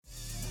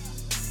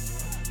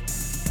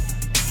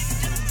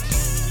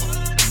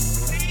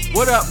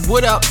What up,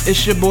 what up?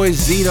 It's your boy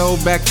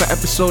Zito back for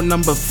episode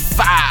number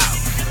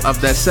 5 of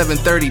that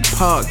 7:30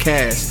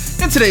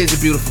 podcast. And today is a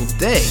beautiful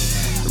day.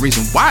 The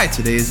reason why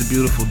today is a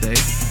beautiful day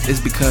is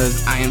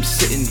because I am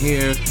sitting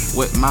here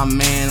with my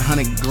man,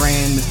 100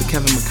 grand, Mr.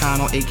 Kevin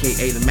McConnell,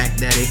 aka the Mac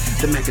Daddy,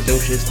 the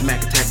Macadocious, the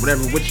Mac Attack,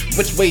 whatever,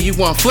 which way you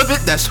want to flip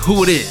it, that's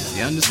who it is.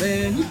 You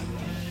understand?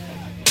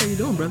 How you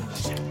doing, brother?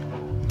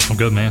 I'm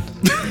good, man.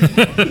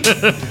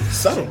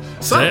 Subtle.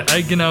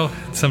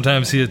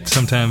 Sometimes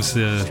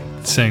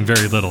saying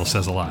very little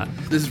says a lot.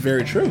 This is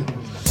very true.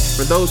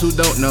 For those who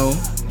don't know,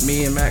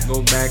 me and Mac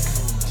go back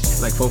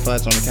like 4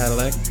 flats on the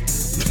Cadillac.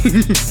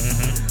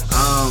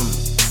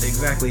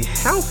 Exactly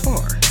how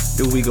far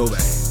do we go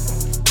back?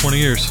 20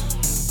 years.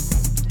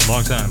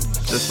 Long time.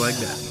 Just like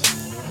that.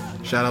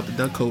 Shout out to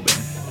Doug Cobain.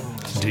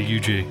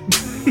 DUG.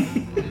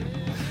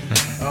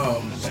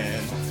 Oh,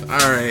 man.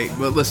 All right.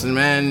 But listen,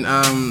 man,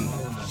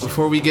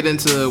 before we get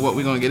into what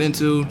we're going to get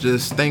into,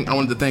 I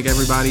wanted to thank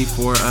everybody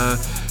for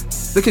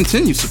the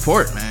continued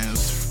support, man.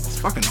 It's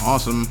fucking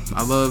awesome.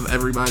 I love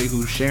everybody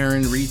who's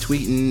sharing,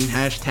 retweeting,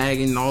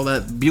 hashtagging, all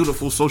that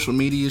beautiful social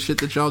media shit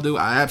that y'all do.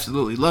 I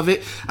absolutely love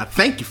it. I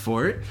thank you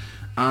for it.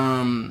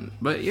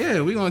 But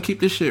yeah, we're going to keep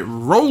this shit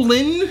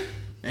rolling,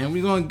 and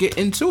we're going to get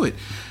into it.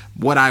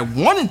 What I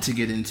wanted to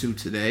get into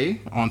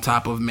today, on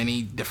top of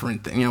many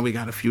different things, we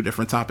got a few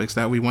different topics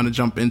that we want to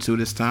jump into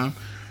this time.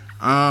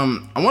 I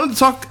wanted to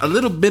talk a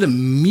little bit of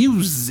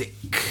music.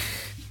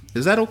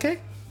 Is that okay?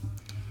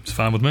 It's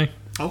fine with me.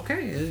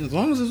 Okay, as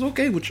long as it's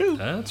okay with you.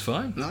 That's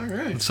fine. All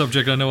right. It's a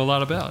subject I know a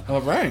lot about.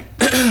 All right.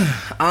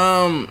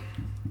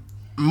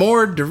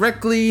 More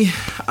directly,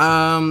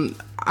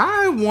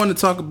 I want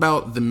to talk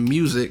about the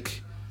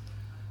music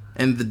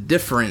and the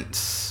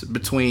difference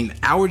between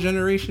our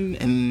generation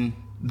and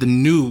the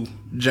new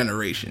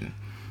generation.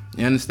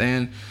 You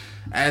understand?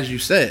 As you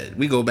said,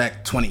 we go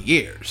back 20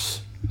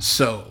 years.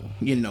 So,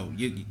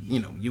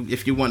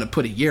 if you want to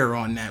put a year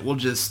on that, we'll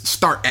just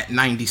start at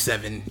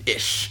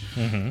 97-ish.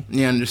 Mm-hmm.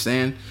 You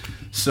understand?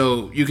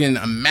 So you can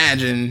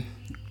imagine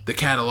the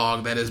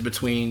catalog that is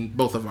between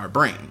both of our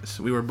brains.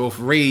 We were both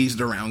raised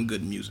around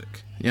good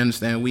music. You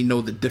understand? We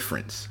know the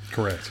difference.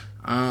 Correct.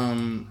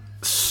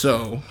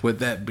 So with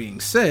that being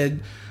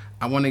said,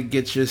 I want to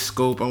get your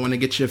scope. I want to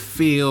get your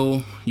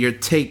feel, your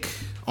take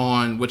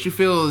on what you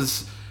feel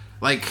is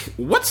like,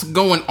 what's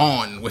going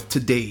on with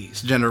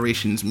today's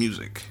generation's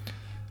music?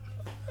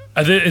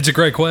 It's a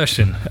great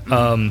question.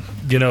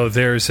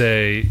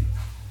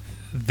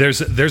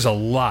 There's a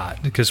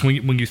lot, because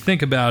when you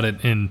think about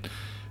it in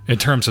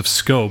terms of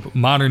scope,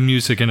 modern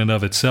music in and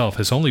of itself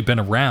has only been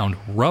around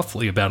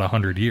roughly about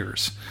 100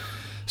 years.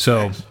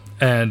 So, nice.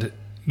 And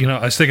I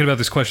was thinking about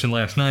this question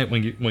last night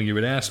when you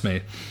had asked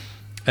me,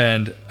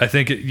 and I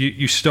think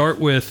you start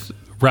with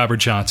Robert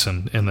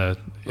Johnson in the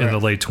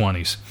late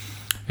 20s,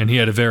 and he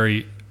had a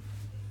very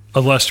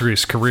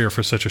illustrious career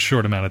for such a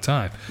short amount of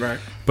time. Right.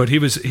 But he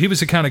was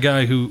the kind of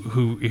guy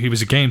who he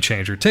was a game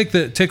changer. Take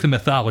the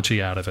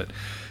mythology out of it.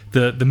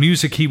 The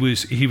music he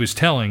was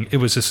telling, it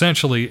was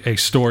essentially a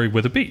story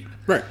with a beat.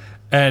 Right.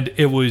 And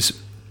it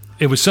was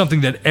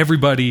something that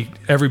everybody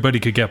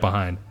could get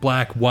behind.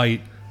 Black,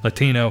 white,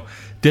 Latino,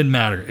 didn't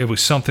matter. It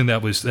was something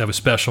that was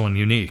special and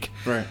unique.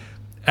 Right.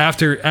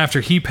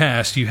 After he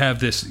passed, you have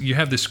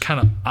this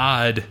kind of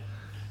odd,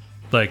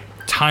 like,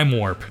 time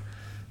warp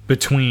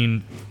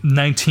between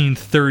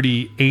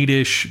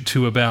 1938-ish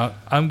to about,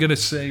 I'm going to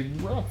say,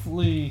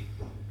 roughly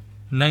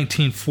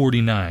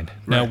 1949.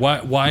 Right. Now,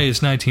 why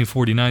is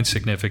 1949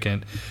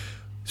 significant?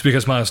 It's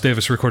because Miles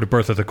Davis recorded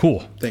Birth of the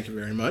Cool. Thank you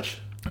very much.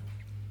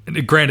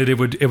 Granted, it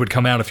would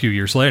come out a few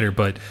years later,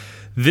 but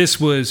this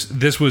was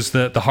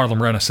the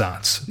Harlem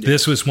Renaissance. Yes.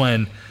 This was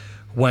when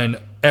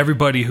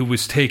everybody who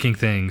was taking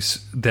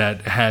things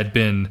that had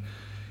been,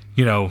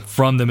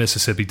 from the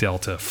Mississippi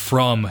Delta,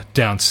 from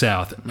down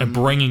south, mm-hmm. and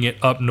bringing it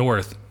up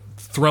north,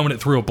 throwing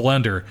it through a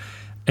blender,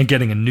 and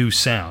getting a new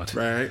sound.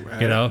 Right.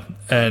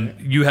 And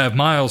you have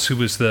Miles, who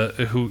was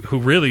who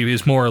really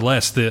is more or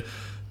less the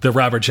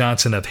Robert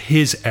Johnson of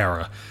his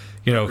era.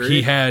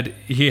 He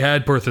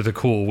had Birth of the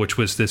Cool, which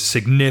was this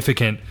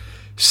significant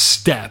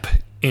step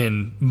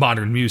in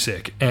modern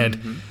music, and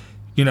mm-hmm.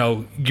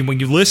 When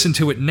you listen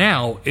to it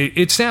now,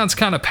 it sounds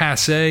kind of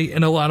passé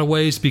in a lot of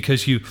ways,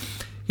 because you've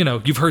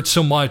heard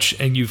so much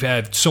and you've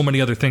had so many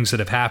other things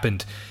that have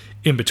happened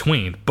in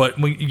between. But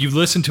when you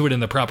listen to it in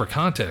the proper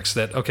context,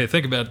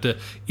 think about the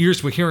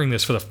ears were hearing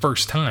this for the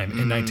first time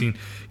in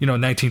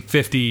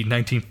 1950, to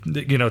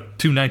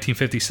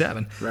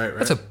 1957. Right.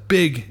 That's a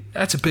big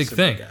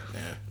thing. Gap,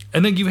 yeah.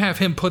 And then you have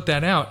him put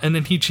that out, and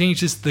then he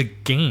changes the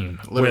game.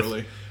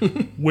 Literally.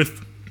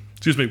 with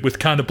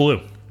Kinda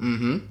Blue.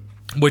 Mm-hmm.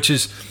 Which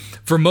is,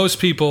 for most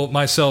people,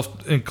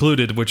 myself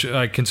included, which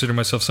I consider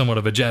myself somewhat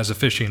of a jazz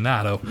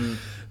aficionado,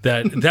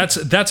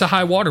 that's a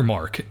high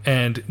watermark.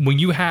 And when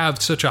you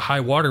have such a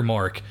high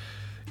watermark,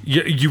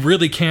 you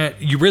really can't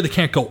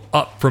go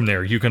up from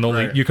there. You can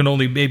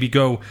only maybe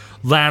go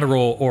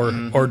lateral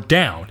or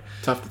down.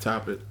 Tough to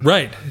top it.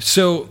 Right.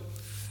 So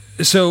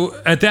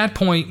at that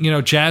point,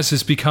 jazz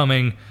is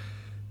becoming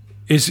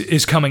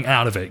is coming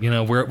out of it. You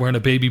know, we're in a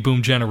baby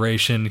boom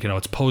generation. You know,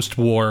 it's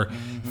post-war.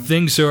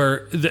 Things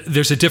are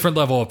there's a different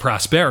level of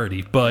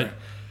prosperity, but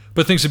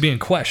things are being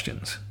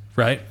questioned,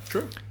 right?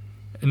 True.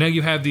 And now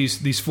you have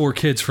these 4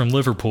 kids from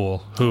Liverpool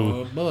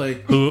who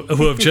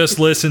have just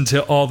listened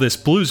to all this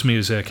blues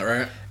music,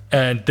 right.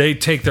 And they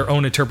take their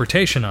own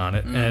interpretation on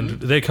it, and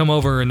they come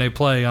over and they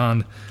play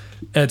on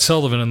Ed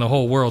Sullivan, and the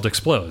whole world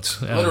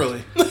explodes.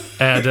 Literally.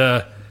 And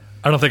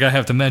I don't think I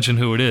have to mention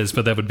who it is,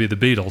 but that would be the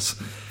Beatles.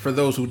 For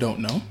those who don't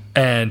know.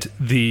 And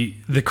the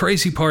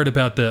crazy part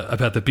about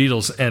the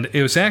Beatles, and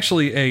it was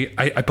actually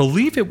I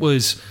believe it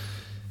was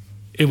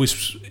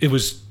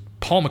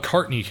Paul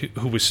McCartney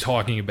who was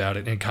talking about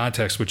it in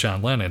context with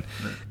John Lennon,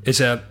 is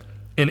that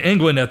in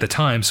England at the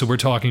time, so we're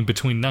talking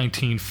between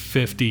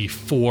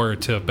 1954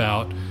 to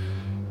about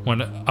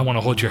when I Want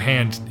to Hold Your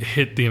Hand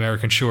hit the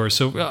American shores,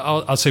 so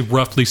I'll say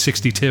roughly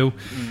 62.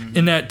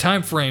 In that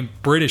time frame,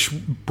 British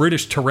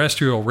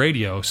terrestrial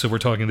radio, so we're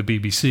talking the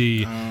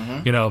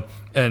BBC, you know,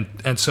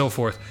 and so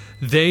forth,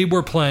 they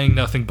were playing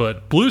nothing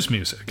but blues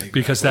music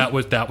because that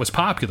was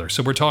popular.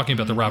 So we're talking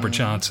about the Robert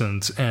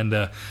Johnsons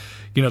and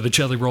you know, the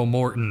Jelly Roll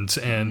Mortons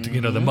and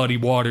you know, the Muddy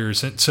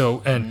Waters, and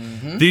so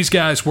these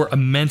guys were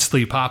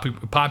immensely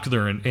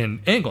popular in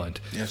England.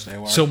 Yes, they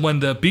were. So when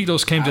the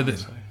Beatles came to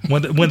the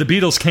when the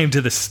Beatles came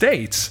to the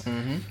States,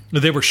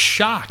 they were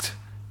shocked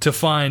to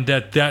find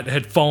that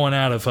had fallen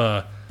out of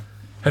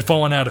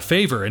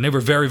favor, and they were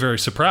very, very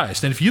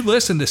surprised. And if you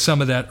listen to some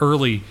of that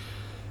early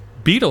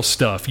Beatles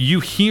stuff,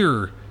 you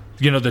hear,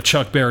 you know, the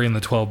Chuck Berry and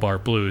the 12-bar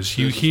blues.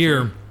 You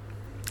hear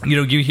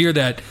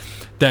that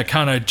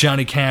kind of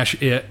Johnny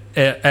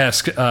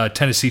Cash-esque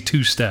Tennessee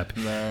two-step.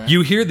 Nah.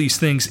 You hear these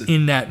things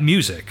in that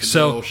music.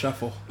 So little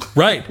shuffle.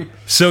 Right.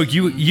 So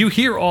you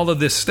hear all of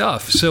this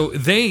stuff. So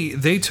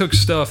they took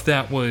stuff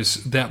that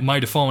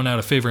might have fallen out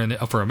of favor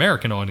for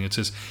American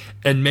audiences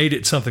and made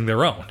it something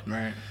their own.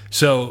 Right.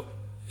 So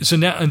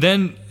now and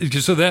then,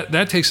 so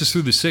that takes us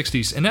through the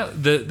 60s. And now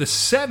the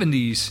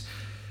 70s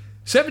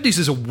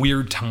is a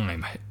weird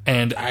time.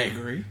 And I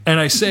agree.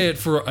 And I say it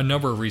for a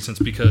number of reasons,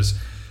 because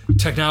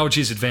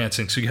technology is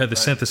advancing, so you have the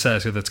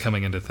synthesizer that's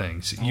coming into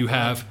things. You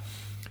have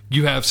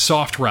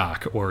soft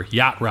rock, or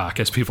yacht rock,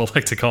 as people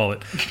like to call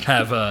it,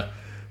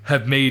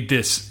 has made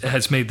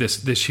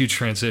this huge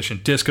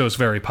transition. Disco is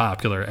very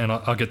popular, and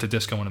I'll get to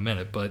disco in a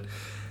minute. But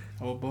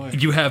oh boy,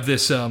 you have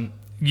this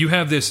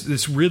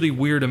really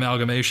weird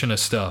amalgamation of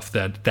stuff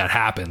that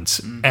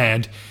happens,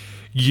 and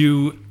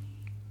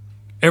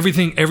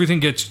everything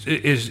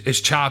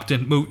is chopped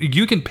and moved.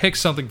 You can pick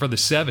something from the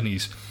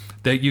 70s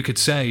that you could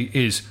say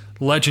is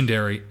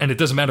legendary, and it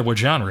doesn't matter what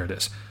genre it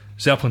is.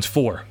 Zeppelin's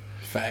 4.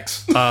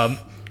 Facts.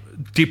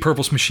 Deep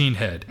Purple's Machine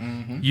Head.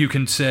 You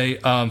can say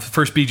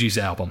first Bee Gees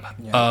album.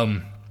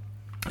 Yeah.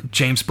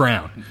 James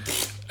Brown.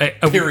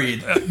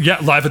 Period.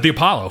 Live at the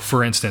Apollo,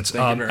 for instance.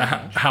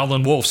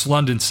 Howlin' Wolf's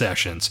London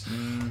Sessions.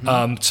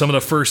 Some of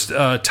the first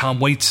Tom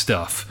Waits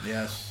stuff.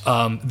 Yes.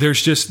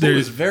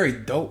 There's very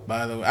dope,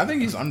 by the way. I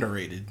think he's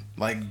underrated,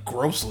 like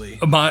grossly.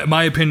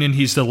 My opinion,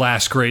 he's the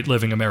last great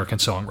living American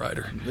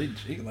songwriter.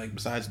 Like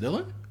besides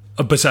Dylan?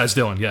 Besides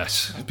Dylan,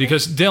 yes, okay.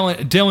 Because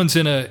Dylan's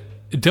in a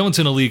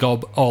league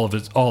all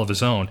of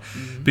his own,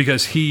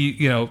 because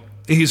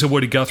he's a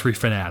Woody Guthrie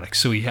fanatic,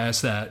 so he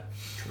has that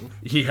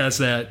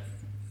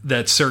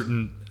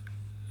certain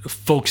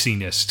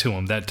folksiness to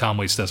him that Tom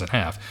Waits doesn't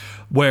have.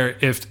 Where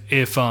if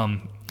let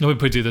me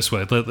put it this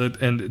way,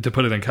 and to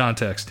put it in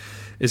context,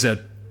 is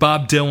that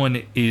Bob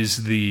Dylan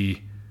he's the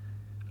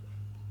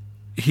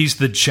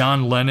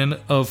John Lennon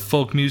of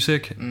folk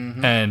music,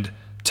 and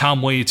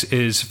Tom Waits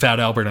is Fat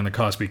Albert and the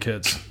Cosby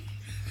Kids.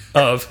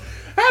 How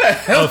the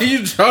hell do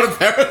you draw the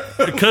parallel?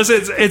 Because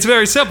it's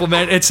very simple,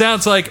 man. It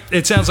sounds like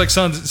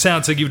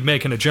you'd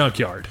make in a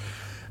junkyard.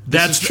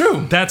 That's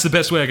true. That's the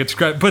best way I could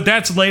describe it. But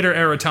that's later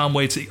era Tom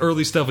Waits. The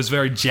early stuff was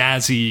very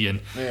jazzy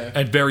and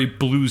very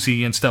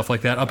bluesy and stuff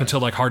like that, up until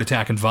like Heart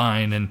Attack and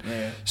Vine, and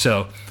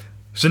so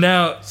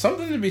now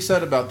something to be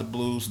said about the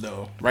blues,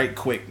 though, right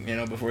quick,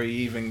 before you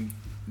even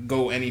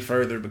go any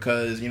further,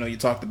 because you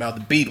talked about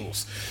the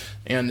Beatles.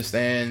 You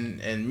understand?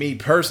 And me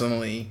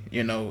personally,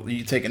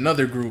 you take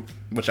another group,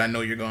 which I know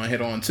you're going to hit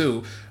on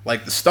too,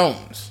 like the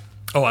Stones.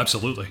 Oh,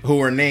 absolutely. Who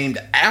were named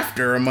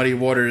after a Muddy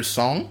Waters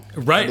song.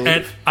 Right.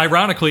 And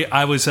ironically,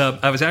 I was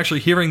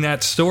actually hearing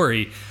that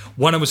story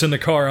when I was in the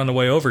car on the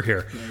way over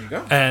here. There you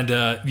go. And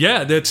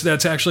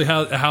that's actually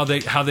how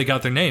they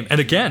got their name. And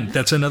again,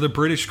 that's another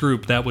British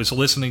group that was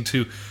listening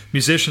to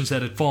musicians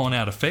that had fallen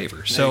out of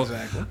favor. So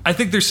exactly. I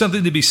think there's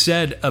something to be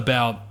said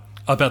about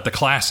the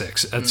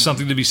classics. It's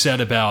something to be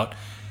said about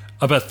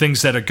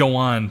things that go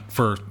on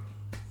for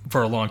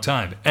a long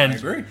time. And I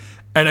agree.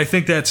 And I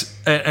think and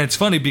it's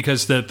funny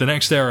because the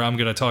next era I'm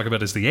going to talk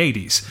about is the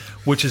 80s,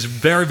 which is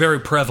very, very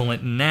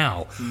prevalent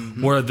now,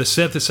 where the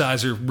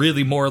synthesizer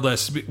really more or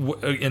less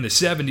in the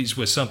 70s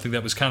was something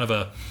that was kind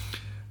of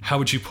how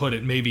would you put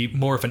it, maybe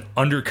more of an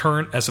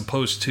undercurrent as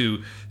opposed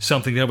to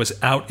something that was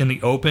out in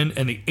the open,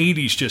 and the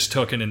 80s just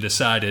took it and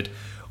decided,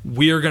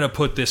 we are going to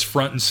put this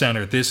front and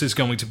center. This is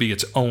going to be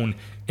its own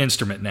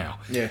instrument now.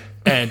 Yeah.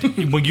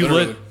 And when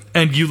you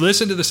you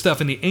listen to the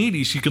stuff in the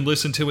 80s, you can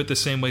listen to it the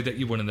same way that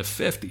you would in the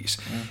 50s.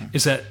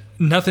 Is that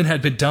nothing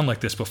had been done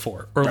like this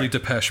before. Early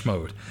Depeche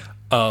Mode.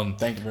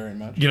 Thank you very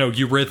much.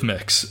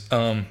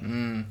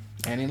 Eurythmics.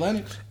 Annie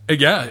Lennox.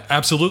 Yeah,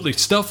 absolutely.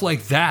 Stuff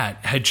like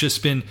that had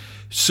just been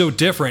so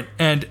different.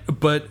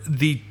 But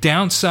the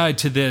downside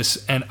to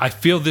this, and I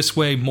feel this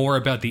way more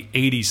about the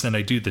 80s than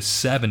I do the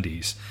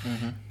 70s,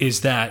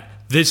 is that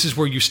this is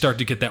where you start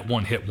to get that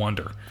one-hit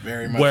wonder.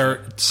 Very much.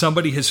 Where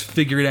somebody has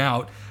figured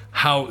out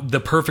how the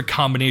perfect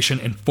combination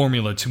and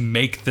formula to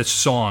make the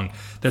song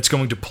that's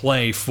going to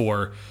play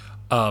for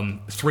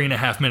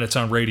 3.5 minutes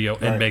on radio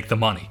and make the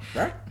money.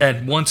 Right.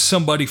 And once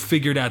somebody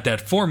figured out that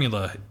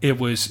formula, it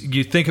was,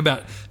 you think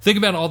about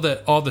all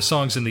the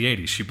songs in the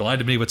 80s. She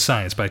Blinded Me with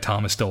Science by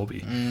Thomas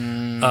Dolby.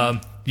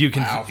 You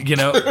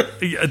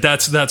can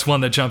that's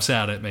one that jumps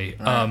out at me.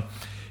 Right.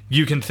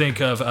 You can think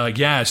of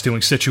Yaz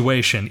doing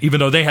Situation, even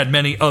though they had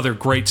many other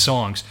great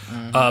songs.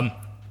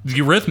 The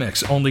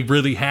Eurythmics only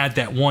really had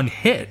that one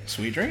hit.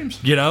 Sweet Dreams.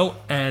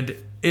 And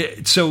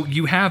so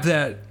you have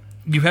that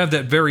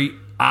very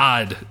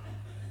odd.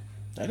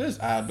 That is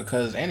odd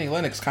because Annie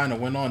Lennox kind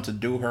of went on to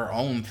do her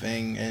own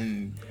thing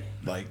and,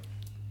 like,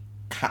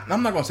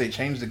 I'm not going to say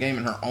change the game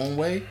in her own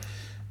way,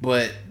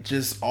 but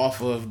just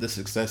off of the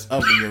success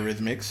of the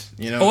Eurythmics,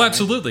 Oh,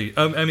 absolutely.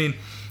 I mean,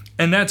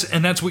 and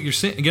that's what you're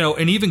saying,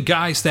 and even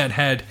guys that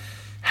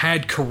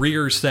had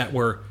careers that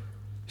were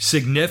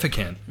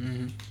significant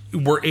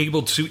were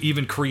able to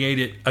even create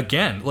it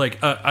again.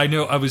 Like, I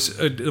know I was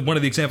one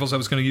of the examples I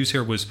was going to use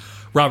here was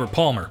Robert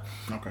Palmer.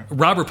 Okay.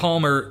 Robert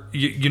Palmer,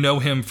 you know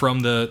him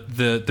from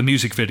the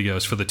music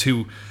videos for the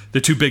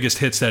two biggest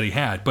hits that he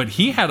had, but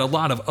he had a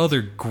lot of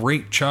other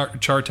great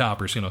chart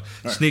toppers,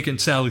 Sneaking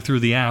Sally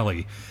Through the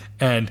Alley,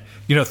 and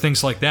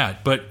things like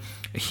that. But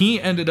he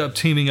ended up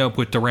teaming up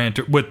with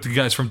the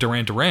guys from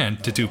Duran Duran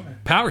to do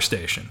Power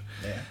Station.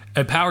 Yeah.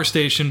 And Power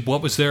Station,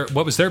 what was their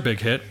big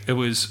hit? It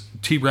was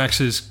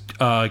T-Rex's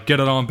Get It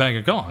On, Bang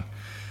It Gone.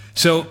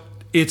 So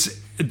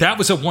that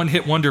was a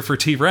one-hit wonder for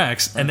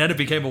T-Rex, and then it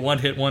became a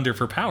one-hit wonder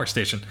for Power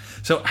Station.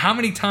 So how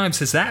many times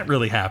has that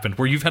really happened,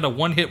 where you've had a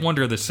one-hit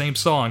wonder of the same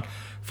song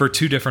for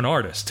two different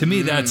artists? To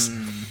me,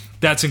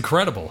 that's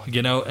incredible,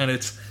 and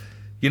it's,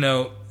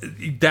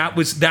 that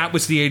was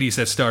the 80s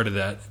that started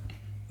that.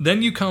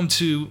 Then you come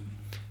to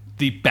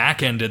the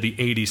back end of the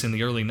 80s and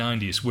the early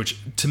 90s, which,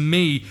 to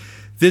me,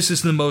 this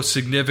is the most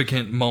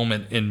significant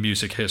moment in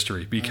music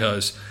history,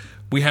 because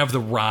we have the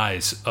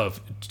rise of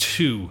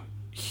two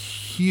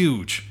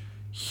hugely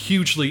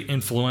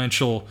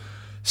influential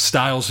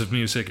styles of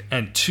music,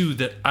 and two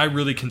that I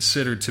really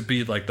consider to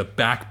be like the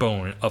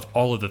backbone of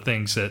all of the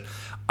things that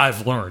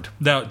I've learned.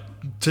 Now,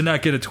 to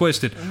not get it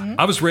twisted,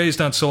 I was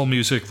raised on soul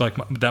music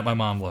that my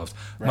mom loved.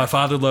 Right. My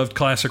father loved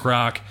classic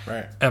rock,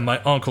 and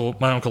my uncle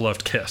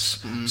loved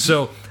Kiss.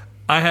 So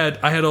I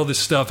had all this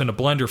stuff in a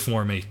blender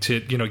for me.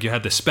 You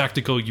had the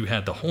spectacle, you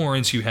had the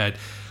horns, you had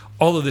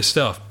all of this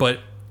stuff. But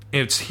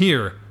it's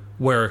here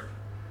where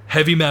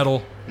heavy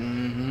metal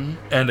and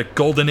the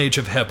golden age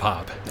of hip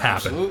hop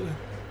happened. Absolutely.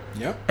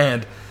 Yep.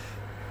 And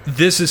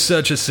this is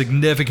such a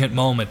significant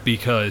moment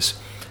because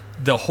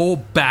the whole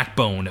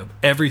backbone of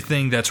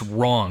everything that's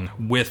wrong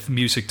with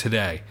music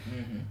today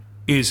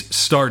is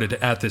started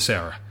at this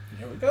era.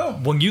 Here we go.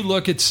 When you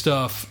look at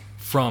stuff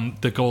from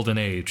the golden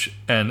age,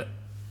 and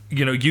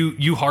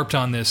you harped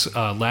on this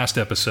last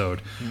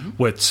episode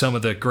with some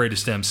of the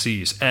greatest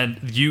MCs, and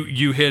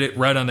you hit it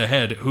right on the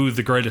head who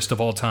the greatest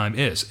of all time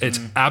is. It's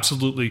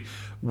absolutely,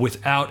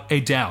 without a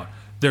doubt,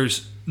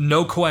 there's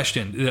no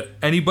question.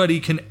 Anybody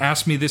can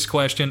ask me this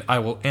question, I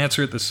will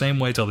answer it the same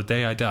way till the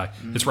day I die.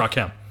 It's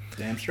Rakim.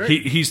 Damn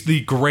straight. He's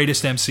the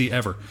greatest MC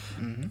ever.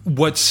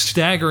 What's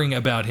staggering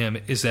about him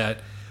is that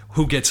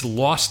who gets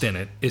lost in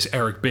it is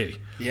Eric B.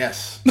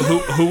 Yes.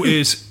 who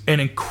is an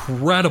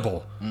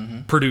incredible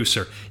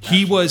producer.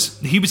 He was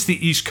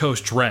the East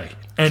Coast Dre.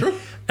 And True.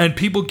 And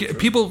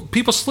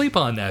people sleep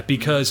on that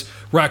because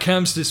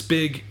Rakim's this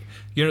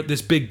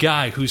big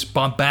guy who's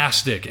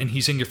bombastic and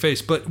he's in your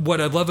face. But what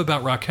I love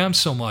about Rakim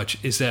so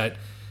much is that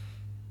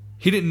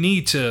he didn't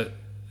need to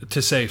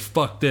say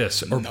fuck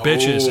this or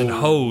bitches and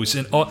hoes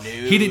and all.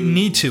 He didn't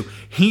need to.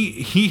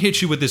 He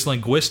hit you with his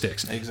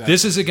linguistics. Exactly.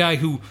 This is a guy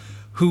who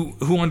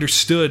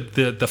understood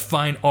the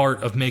fine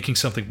art of making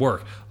something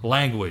work,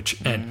 language,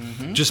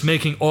 and just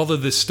making all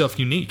of this stuff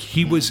unique.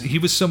 He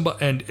was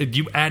somebody, and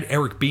you add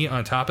Eric B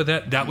on top of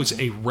that. That was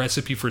a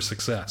recipe for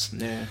success.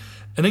 Yeah.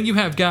 And then you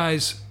have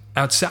guys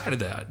outside of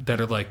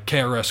that are like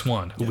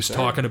KRS-One, who was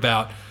talking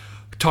about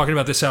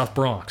the South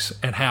Bronx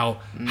and how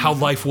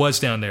life was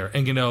down there,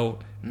 and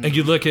and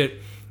you look at.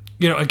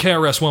 And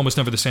KRS-One was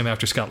never the same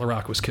after Scott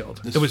LaRock was killed.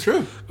 This is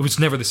true. It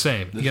was never the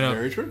same. This is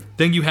very true.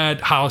 Then you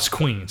had Hollis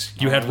Queens.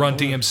 You had Run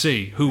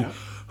DMC,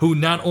 who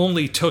not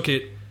only took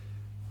it.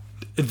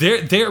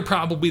 They're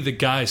probably the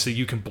guys that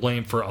you can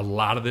blame for a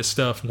lot of this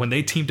stuff. When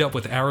they teamed up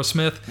with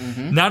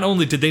Aerosmith, not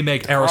only did they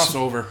make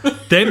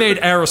crossover, they made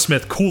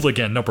Aerosmith cool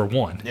again. Number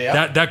one,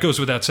 that goes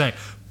without saying.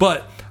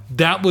 But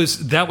that was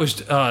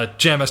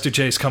Jam Master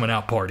Jay's coming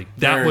out party.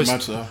 Very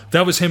much so.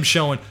 That was him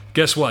showing,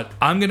 guess what?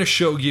 I'm going to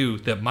show you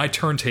that my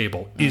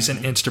turntable is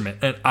an instrument,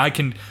 and I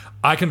can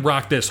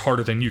rock this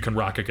harder than you can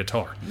rock a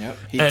guitar. Yep.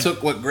 He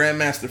took what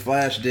Grandmaster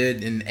Flash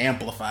did and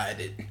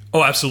amplified it.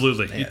 Oh,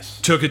 absolutely. Yes.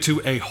 He took it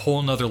to a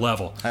whole nother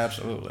level.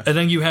 Absolutely. And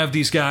then you have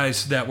these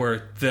guys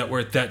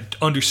that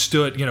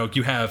understood,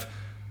 you have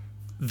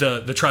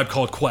the Tribe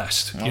Called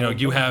Quest.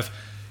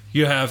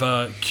 You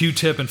have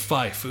Q-Tip and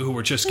Fife, who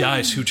were just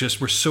guys who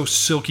just were so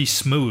silky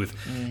smooth,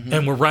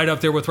 and were right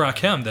up there with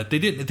Rakim that they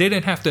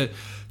didn't have to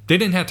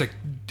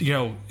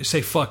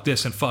say fuck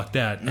this and fuck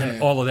that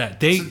and all of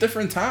that. It's a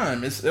different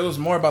time. It was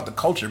more about the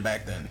culture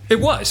back then. It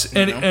was,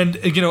 and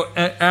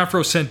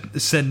Afrocentric.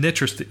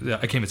 I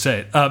can't even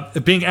say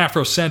it. Being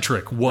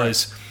Afrocentric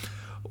was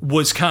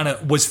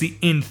the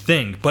in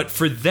thing, but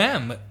for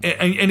them,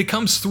 and it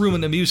comes through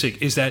in the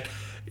music, is that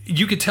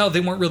you could tell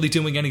they weren't really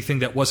doing anything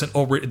that wasn't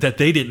already, that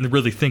they didn't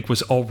really think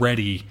was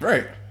already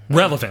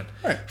relevant.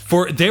 Right.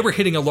 They were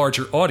hitting a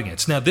larger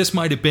audience. Now, this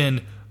might have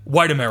been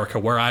white America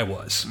where I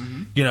was.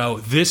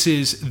 This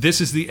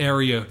is the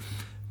area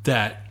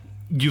that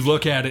you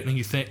look at it and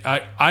you think.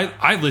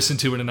 I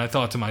listened to it and I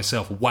thought to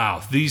myself,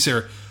 wow, these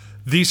are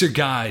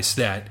guys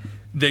that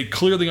they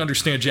clearly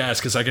understand jazz,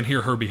 because I can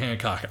hear Herbie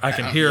Hancock. I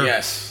can hear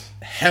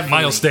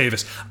Miles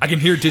Davis. I can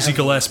hear Dizzy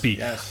Gillespie.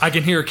 Yes. I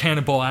can hear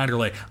Cannonball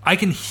Adderley. I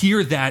can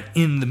hear that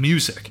in the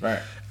music.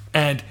 Right.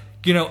 And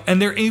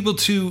and they're able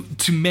to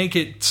make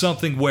it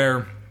something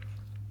where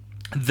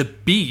the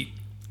beat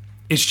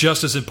is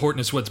just as important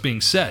as what's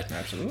being said.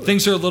 Absolutely.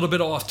 Things are a little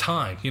bit off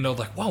time.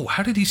 Like, whoa,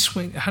 how did he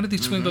swing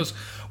those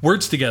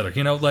words together?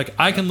 Like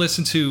I can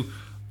listen to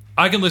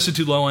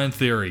Low End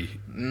Theory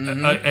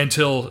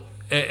until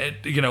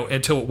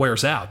it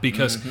wears out,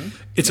 because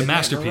it's a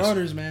masterpiece.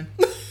 Marauders, man.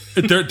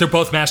 They're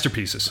both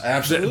masterpieces.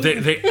 Absolutely.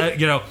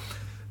 They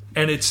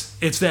and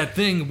it's that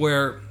thing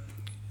where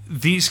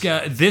these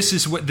guys. This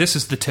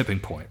is the tipping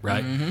point,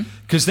 right?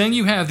 Because then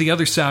you have the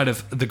other side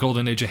of the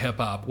golden age of hip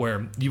hop,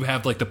 where you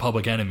have like the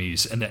Public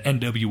Enemies and the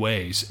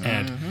NWAs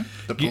and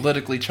the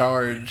politically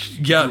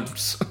charged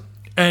groups.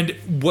 And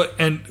what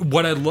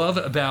I love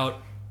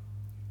about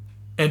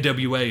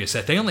NWA is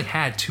that they only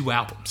had 2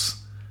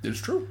 albums. It's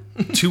true.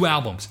 2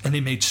 albums, and they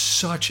made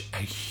such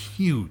a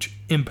huge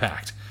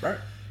impact. Right.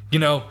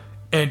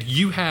 And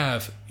you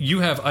have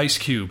Ice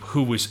Cube,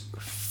 who was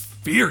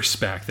fierce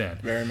back then.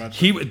 Very much.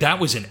 That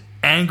was an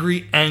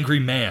angry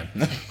man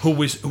who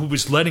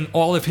was letting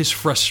all of his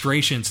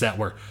frustrations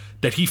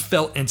that he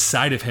felt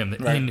inside of him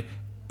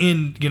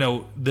in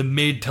the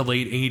mid to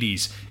late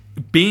 80s,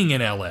 being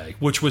in LA,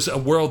 which was a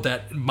world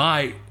that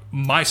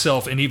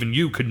myself and even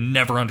you could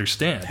never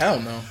understand. Hell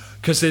no.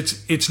 Because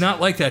it's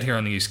not like that here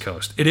on the East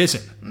Coast. It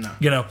isn't.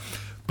 No.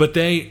 But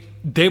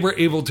they were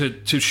able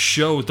to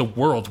show the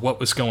world what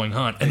was going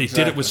on, and they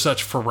did it with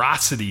such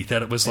ferocity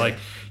that it was like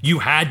you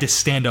had to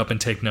stand up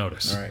and take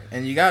notice. Right.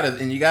 And you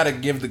gotta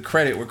give the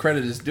credit where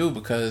credit is due,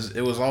 because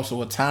it was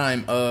also a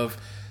time of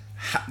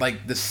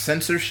like the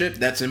censorship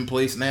that's in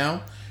place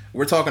now.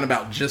 We're talking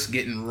about just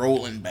getting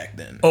rolling back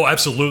then. Oh,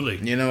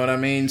 absolutely. You know what I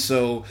mean?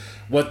 So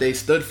what they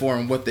stood for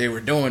and what they were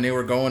doing, they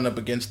were going up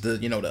against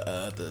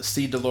the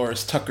C.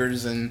 Dolores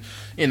Tuckers and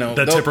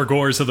the Tipper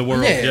Gores of the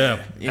world.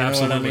 Yeah, you know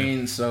absolutely. what I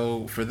mean?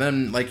 So for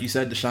them, like you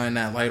said, to shine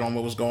that light on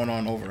what was going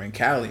on over in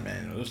Cali,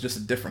 man, it was just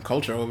a different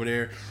culture over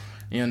there.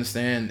 You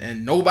understand?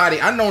 And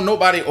I know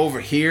nobody over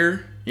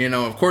here.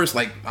 Of course,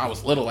 like I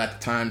was little at the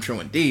time, true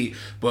indeed.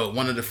 But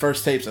one of the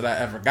first tapes that I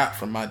ever got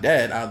from my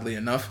dad, oddly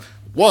enough,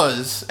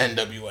 was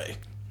NWA.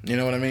 You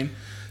know what I mean?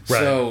 Right.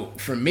 So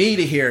for me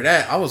to hear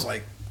that, I was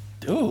like,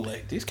 dude,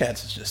 like these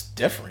cats is just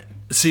different.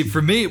 See,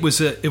 for me, it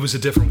was a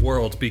different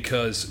world,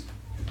 because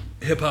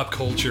hip hop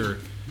culture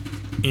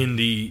in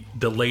the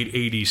late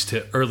 80s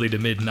to early to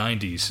mid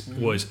 90s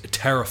was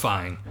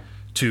terrifying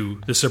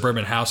to the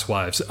suburban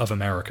housewives of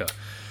America.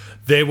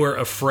 They were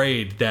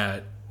afraid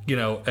that,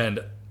 and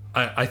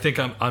I think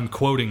I'm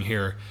quoting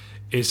here,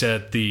 is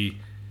that the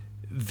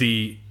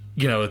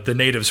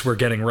natives were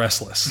getting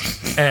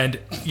restless, and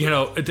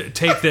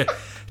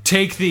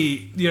take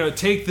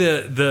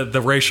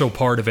the racial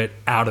part of it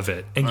out of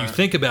it, and you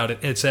think about it,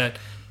 it's that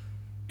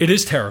it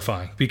is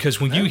terrifying, because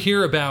when you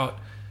hear about,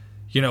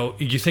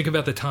 you think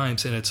about the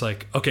times, and it's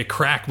like, okay,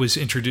 crack was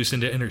introduced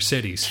into inner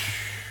cities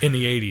in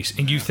the 80s,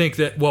 and you think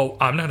that, well,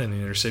 I'm not in the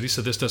inner city,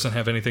 so this doesn't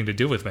have anything to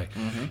do with me.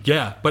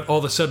 Yeah, but all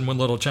of a sudden when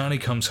Little Johnny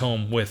comes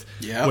home with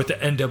the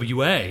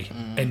NWA,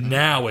 and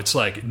now it's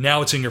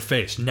in your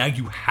face. Now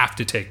you have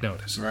to take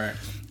notice. Right.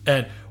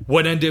 And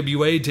what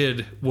NWA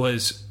did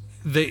was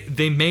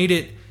they made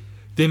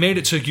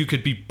it so you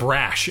could be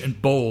brash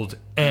and bold,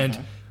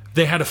 and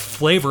they had a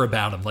flavor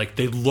about them. Like,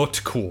 they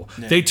looked cool.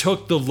 Yeah. They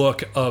took the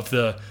look of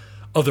the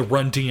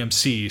Run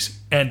DMCs,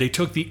 and they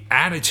took the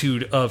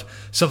attitude of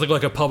something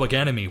like a Public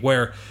Enemy,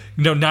 where,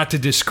 not to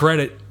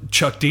discredit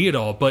Chuck D at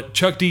all, but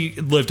Chuck D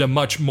lived a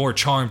much more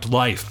charmed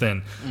life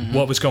than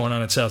what was going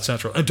on in South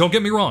Central. And don't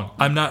get me wrong,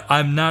 I'm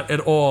not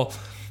at all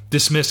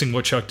dismissing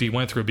what Chuck D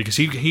went through, because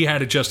he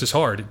had it just as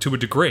hard to a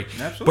degree.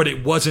 Absolutely. But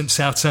it wasn't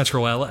South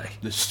Central LA.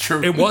 It's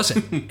true. It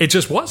wasn't. It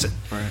just wasn't.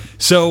 Right.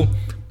 So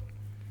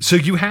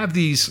you have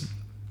this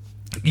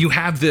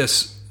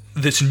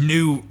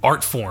new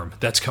art form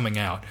that's coming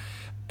out.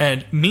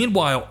 And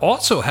meanwhile,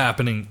 also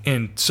happening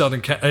in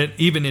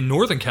even in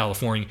Northern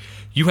California,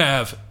 you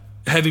have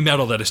heavy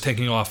metal that is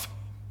taking off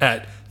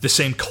at the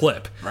same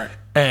clip. Right.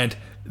 And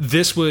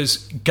this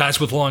was guys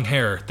with long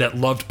hair that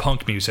loved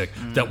punk music,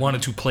 that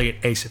wanted to play it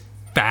as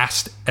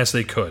fast as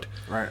they could.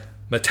 Right.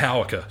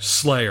 Metallica,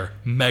 Slayer,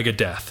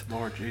 Megadeth,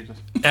 Lord Jesus,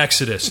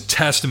 Exodus,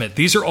 Testament.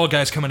 These are all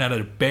guys coming out of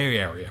the Bay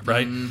Area,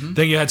 right? Mm-hmm.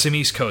 Then you had some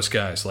East Coast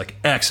guys like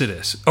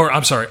Exodus, or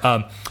I'm sorry,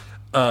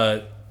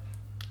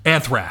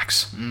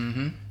 Anthrax.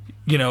 Mm-hmm.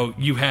 You know,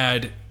 you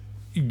had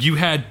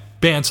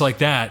bands like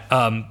that,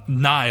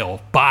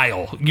 Nile,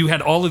 Bile. You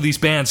had all of these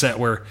bands that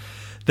were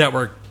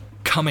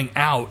coming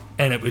out,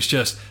 and it was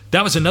just,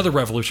 that was another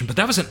revolution, but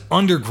that was an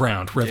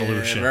underground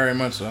revolution. Yeah, very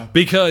much so.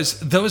 Because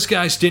those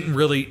guys didn't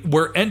really,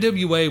 where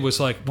NWA was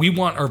like, we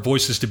want our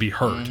voices to be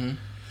heard. Mm-hmm.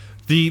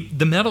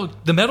 The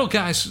metal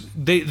guys,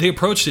 they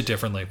approached it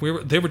differently.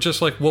 They were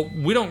just like, well,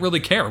 we don't really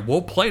care.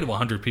 We'll play to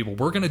 100 people.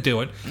 We're going to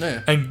do it,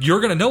 and you're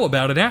going to know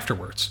about it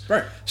afterwards.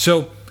 Right.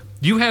 So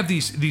you have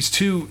these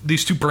two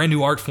brand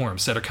new art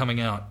forms that are coming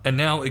out, and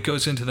now it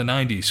goes into the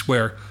 90s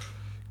where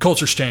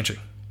culture's changing.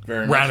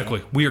 Very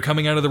radically. So. We are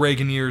coming out of the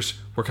Reagan years.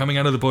 We're coming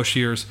out of the Bush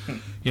years.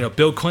 You know,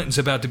 Bill Clinton's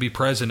about to be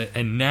president,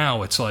 and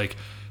now it's like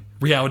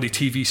reality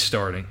TV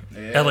starting.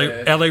 Yeah.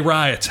 LA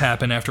riots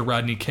happen after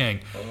Rodney King.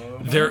 Uh-huh.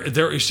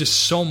 There is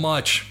just so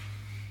much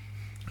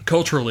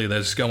culturally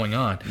that's going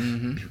on.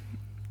 Mm-hmm.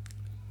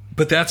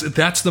 But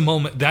that's the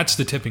moment. That's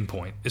the tipping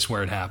point. Is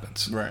where it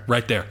happens.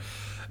 Right there.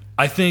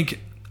 I think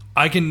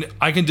I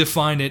can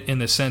define it in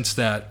the sense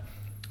that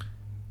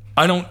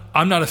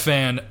I'm not a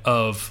fan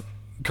of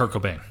Kurt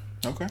Cobain.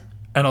 Okay.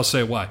 And I'll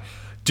say why.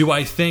 Do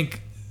I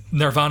think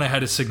Nirvana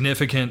had a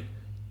significant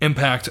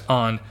impact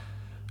on,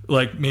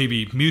 like,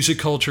 maybe music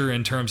culture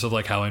in terms of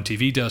like how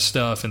MTV does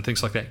stuff and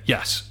things like that?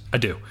 Yes, I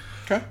do.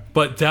 Okay.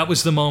 But that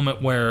was the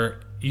moment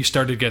where you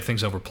started to get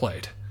things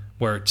overplayed,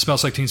 where it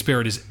Smells Like Teen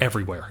Spirit is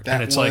everywhere. That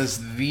and it's was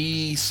like,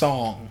 the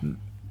song.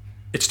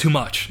 It's too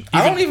much.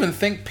 I don't even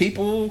think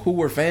people who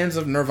were fans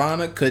of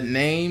Nirvana could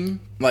name,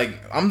 like,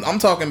 I'm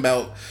talking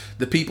about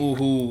the people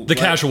who... The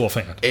casual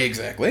fan.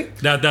 Exactly.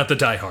 Not the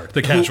diehard.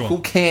 The casual. Who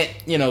can't,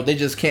 they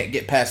just can't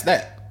get past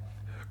that.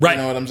 Right.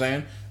 You know what I'm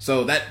saying?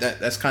 So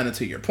that's kind of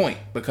to your point,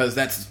 because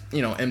that's,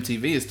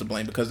 MTV is to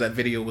blame, because that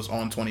video was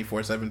on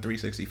 24/7,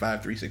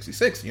 365,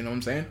 366, you know what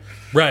I'm saying?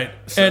 Right.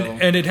 So,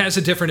 and it has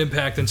a different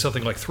impact than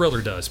something like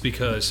Thriller does,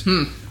 because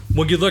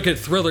when you look at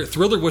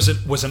Thriller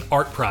was an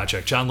art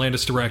project. John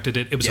Landis directed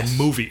it. It was a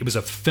movie. It was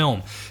a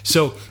film.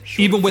 So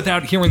even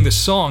without hearing the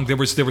song, there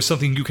was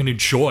something you can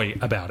enjoy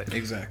about it.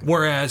 Exactly.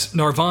 Whereas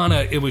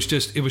Nirvana, it was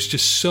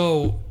just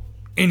so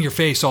in your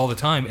face all the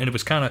time, and it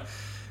was kind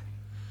of,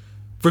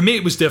 for me,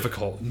 it was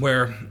difficult.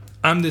 Where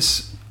I'm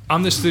this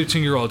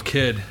 13-year-old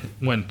kid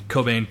when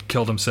Cobain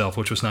killed himself,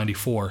 which was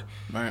 94,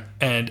 right?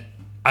 And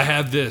I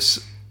have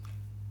this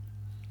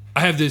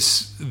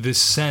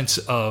sense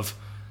of,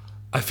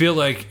 I feel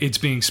like it's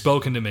being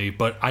spoken to me,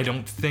 but I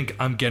don't think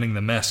I'm getting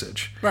the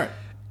message, right?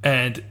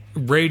 And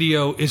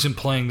radio isn't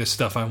playing the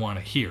stuff I want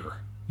to hear,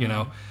 you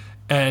know.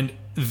 And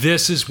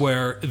this is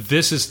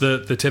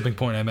the tipping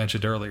point I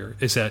mentioned earlier,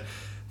 is that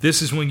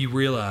this is when you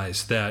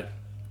realize that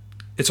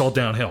it's all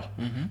downhill,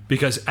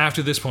 because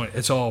after this point,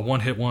 it's all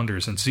one-hit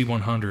wonders and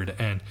Z100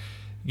 and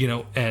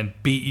and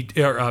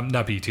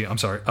not BET. I'm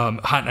sorry,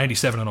 Hot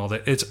 97 and all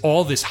that. It's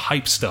all this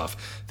hype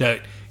stuff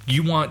that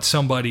you want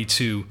somebody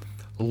to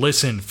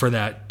listen for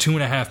that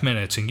 2.5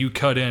 minutes, and you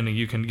cut in and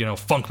you can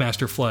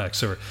Funkmaster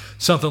Flex or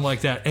something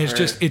like that. And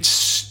it's it's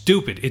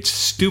stupid. It's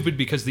stupid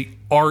because the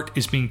art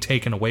is being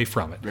taken away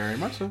from it. Very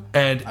much so.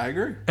 And I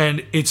agree.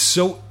 And it's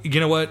so,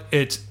 what?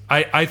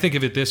 I think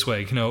of it this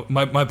way.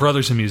 My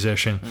brother's a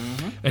musician,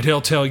 and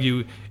he'll tell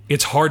you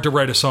it's hard to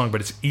write a song,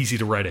 but it's easy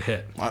to write a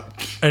hit.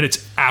 And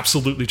it's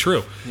absolutely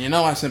true.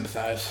 I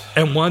sympathize.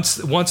 And once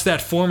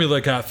that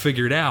formula got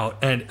figured out,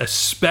 and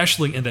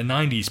especially in the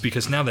 90s,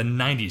 because now the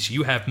 90s,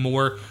 you have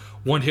more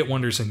one-hit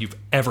wonders than you've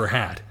ever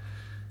had.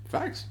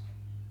 Facts.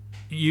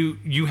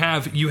 You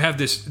have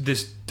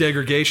this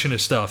degradation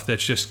of stuff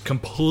that's just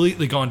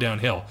completely gone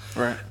downhill.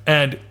 Right.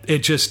 And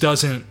it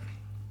doesn't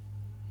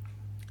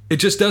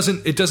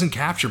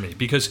capture me,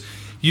 because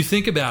you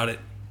think about it,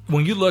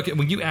 when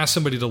you ask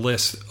somebody to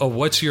list,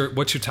 what's your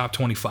top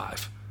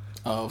 25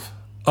 of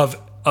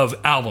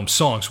albums,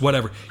 songs,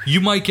 whatever,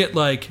 you might get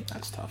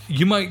that's tough.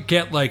 You might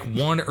get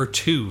one or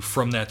two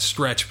from that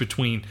stretch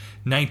between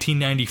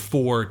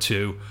 1994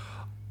 to,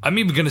 I'm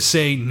even going to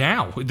say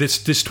now, this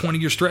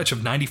 20-year stretch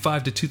of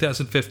 95 to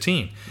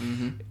 2015.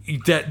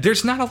 That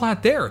there's not a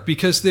lot there,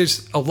 because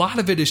there's a lot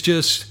of it is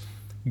just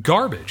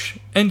garbage.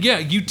 And yeah,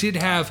 you did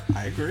have...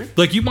 I agree.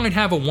 Like, you might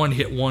have a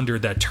one-hit wonder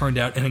that turned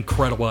out an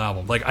incredible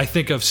album. Like, I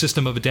think of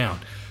System of a Down.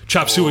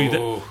 Chop Suey,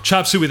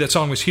 that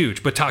song was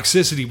huge, but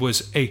Toxicity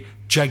was a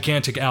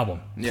gigantic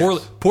album.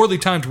 Yes. Poorly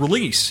timed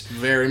release.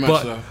 Very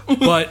much so.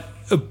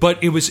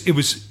 but it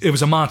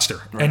was a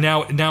monster. Right.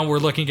 And now we're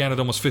looking at it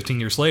almost 15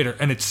 years later,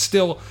 and it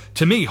still,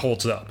 to me,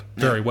 holds up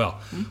very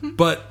well. Mm-hmm.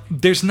 But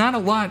there's not a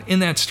lot in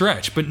that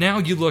stretch. But now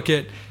you look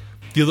at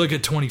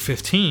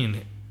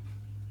 2015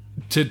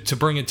 to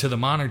bring it to the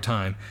modern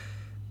time,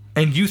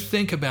 and you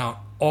think about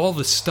all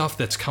the stuff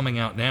that's coming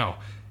out now.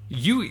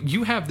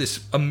 You have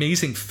this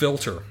amazing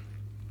filter.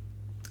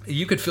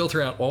 You could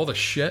filter out all the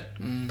shit,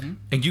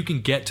 and you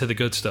can get to the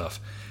good stuff.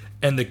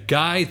 And the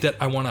guy that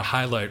I want to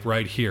highlight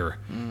right here,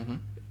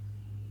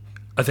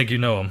 I think you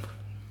know him.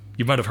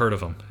 You might have heard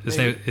of him.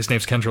 His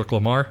name's Kendrick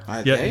Lamar.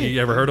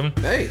 You ever heard of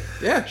him?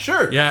 Yeah,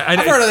 sure. Yeah, I've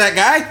heard of that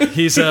guy.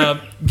 He's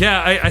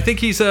I think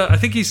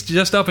he's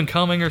just up and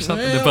coming or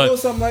something. Yeah, but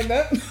something like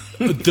that.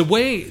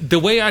 the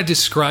way I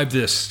described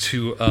this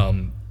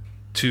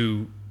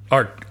to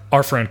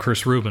our friend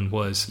Chris Rubin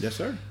was, yes,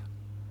 sir.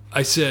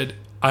 I said,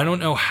 I don't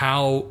know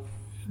how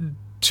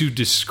to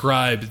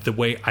describe the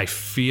way I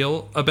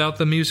feel about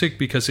the music,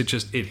 because it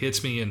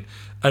hits me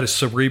at a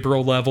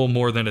cerebral level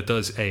more than it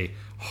does a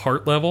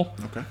heart level.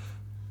 Okay.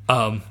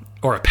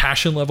 Or a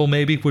passion level,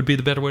 maybe, would be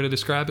the better way to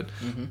describe it.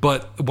 Mm-hmm.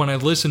 But when I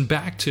listen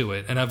back to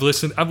it, and I've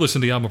listened to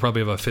the album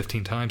probably about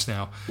 15 times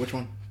now. Which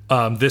one?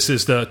 This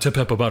is the To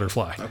Pimp a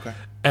Butterfly. Okay.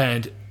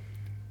 And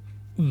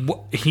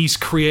he's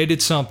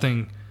created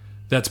something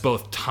that's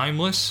both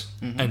timeless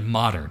and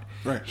modern.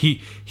 Right.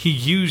 He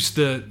used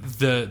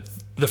the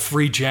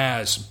free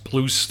jazz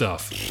blues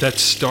stuff that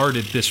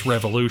started this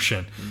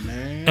revolution.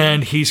 Man.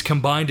 And he's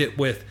combined it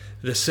with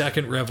the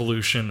second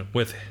revolution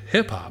with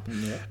hip hop.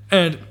 Yeah.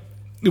 And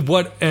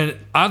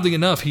oddly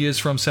enough, he is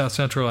from South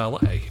Central LA.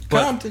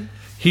 But Compton.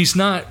 he's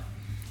not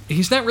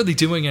really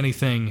doing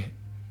anything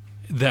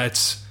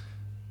that's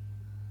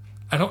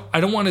I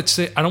don't want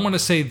to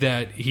say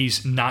that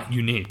he's not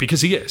unique,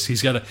 because he is.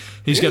 He's got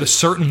a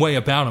certain way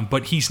about him,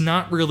 but he's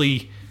not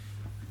really.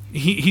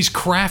 He's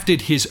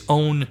crafted his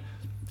own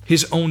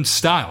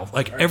style.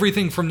 Like,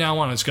 everything from now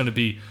on is going to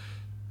be,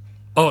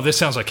 oh, this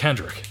sounds like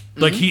Kendrick.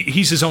 Like,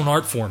 he's his own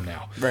art form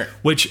now. Right.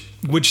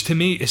 Which to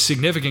me is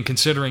significant,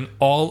 considering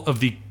all of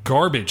the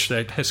garbage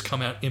that has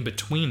come out in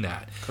between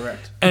that.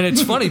 Correct. And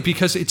it's funny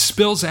because it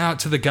spills out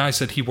to the guys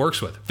that he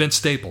works with. Vince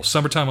Staples,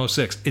 Summertime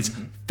 '06. It's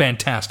a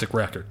fantastic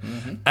record.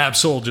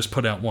 Absol just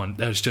put out one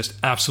that is just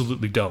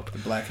absolutely dope. The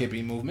Black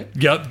Hippie Movement.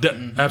 Yep,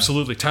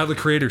 absolutely. Tyler,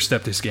 Creator,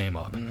 stepped his game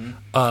up.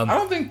 I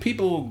don't think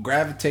people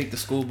gravitate to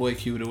Schoolboy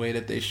Q the way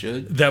that they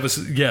should. That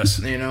was,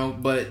 yes.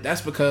 But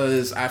that's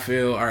because I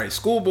feel, all right,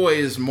 Schoolboy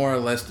is more or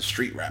less the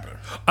street rapper.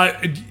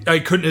 I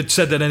couldn't have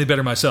said that any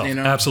better myself.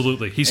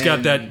 Absolutely. He's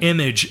got that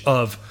image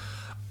of,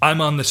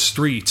 I'm on the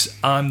streets.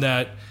 I'm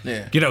that.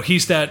 Yeah.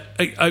 He's that.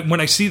 When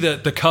I see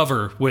the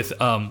cover with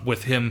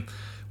him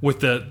with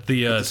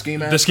the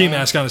ski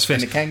mask on his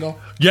face and the Kango.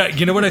 Yeah.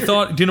 You know what I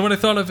thought? Do you know what I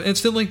thought of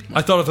instantly?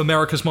 I thought of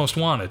America's Most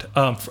Wanted,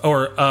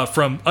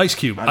 from Ice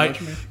Cube.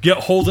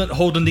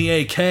 Holding the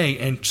AK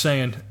and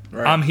saying,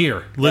 right. I'm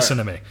here. Listen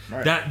to me.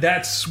 Right.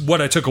 That's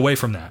what I took away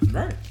from that.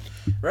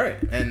 Right.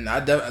 And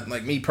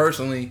like me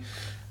personally,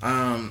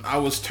 I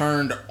was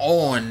turned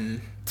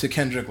on to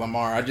Kendrick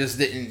Lamar. I just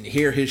didn't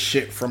hear his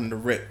shit from the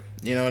rip.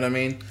 You know what I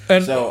mean?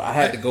 And so I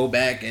had to go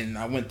back, and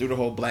I went through the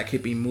whole Black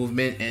Hippie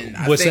Movement. And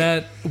was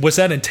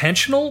that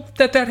intentional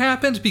that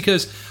happened?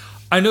 Because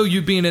I know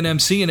you being an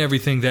MC and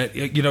everything, that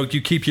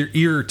you keep your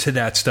ear to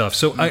that stuff.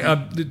 So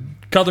I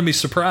color me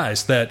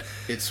surprised that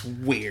it's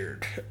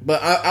weird.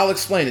 But I'll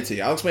explain it to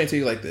you. I'll explain it to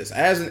you like this: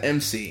 as an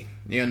MC,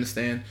 you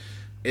understand?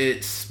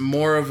 It's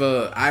more of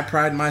I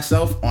pride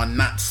myself on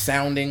not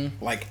sounding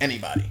like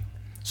anybody.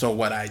 So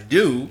what I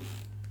do,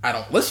 I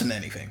don't listen to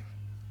anything.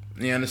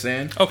 You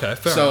understand? Okay,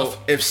 fair enough. So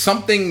if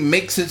something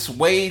makes its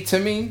way to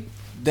me,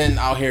 then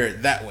I'll hear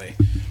it that way.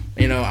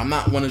 I'm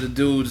not one of the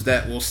dudes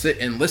that will sit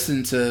and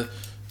listen to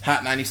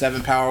Hot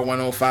 97 Power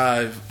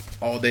 105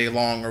 all day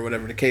long or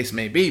whatever the case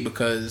may be,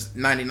 because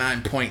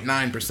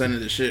 99.9% of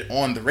the shit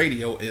on the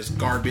radio is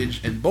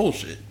garbage and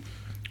bullshit.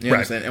 You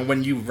understand? And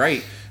when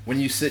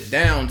you sit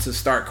down to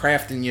start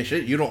crafting your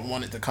shit, you don't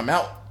want it to come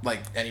out like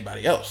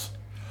anybody else.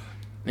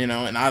 And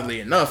oddly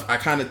enough, I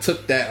kind of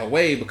took that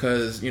away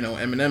because,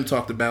 Eminem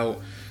talked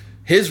about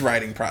his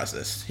writing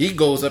process. He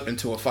goes up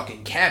into a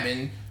fucking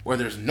cabin where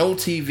there's no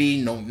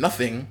TV, no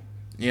nothing,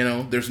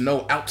 there's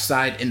no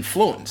outside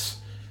influence.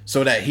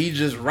 So that he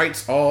just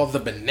writes all the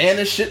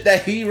banana shit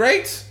that he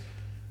writes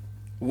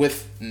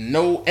with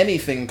no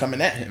anything coming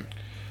at him.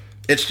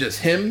 It's just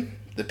him,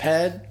 the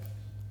pad,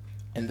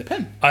 and the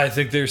pen. I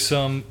think there's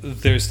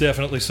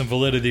definitely some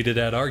validity to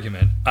that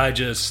argument.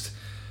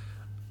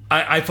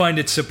 I find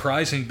it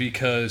surprising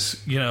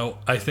because,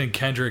 I think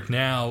Kendrick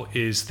now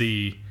is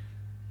the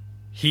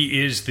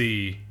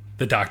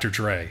Dr.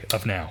 Dre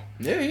of now.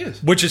 Yeah, he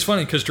is. Which is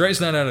funny because Dre's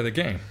not out of the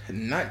game.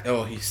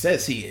 He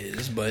says he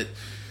is, but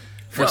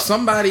For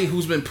somebody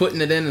who's been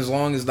putting it in as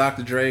long as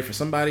Dr. Dre, for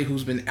somebody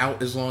who's been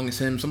out as long as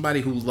him,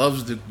 somebody who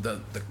loves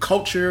the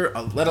culture,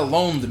 let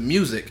alone the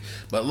music,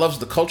 but loves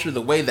the culture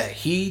the way that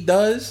he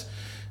does,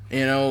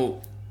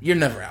 you're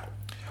never out.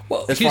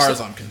 Well, as far as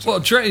I'm concerned. Well,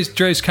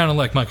 Dre's kind of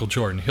like Michael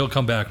Jordan. He'll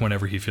come back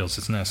whenever he feels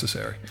it's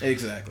necessary.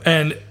 Exactly.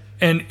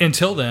 And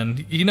until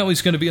then,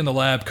 he's going to be in the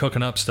lab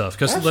cooking up stuff.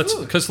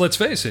 Because let's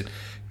face it,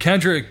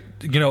 Kendrick,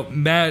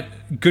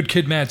 Good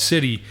Kid, Mad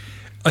City,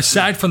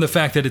 aside from the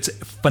fact that it's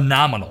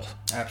phenomenal.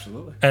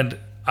 Absolutely. And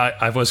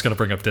I was going to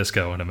bring up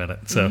disco in a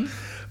minute. So,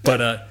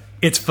 but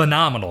it's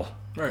phenomenal.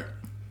 Right.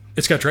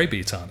 It's got Dre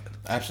beats on it.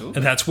 Absolutely.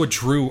 And that's what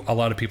drew a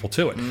lot of people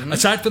to it. Mm-hmm.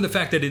 Aside from the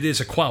fact that it is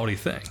a quality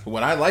thing.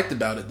 What I liked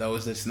about it, though,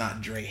 is it's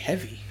not Dre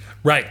heavy.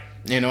 Right.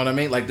 You know what I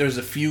mean? Like, there's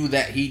a few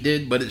that he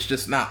did, but it's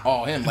just not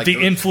all him. Like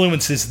the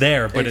influence is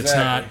there, but exactly. It's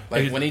not.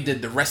 Like, when he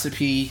did The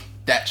Recipe,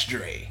 that's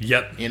Dre.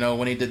 Yep.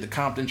 When he did the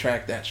Compton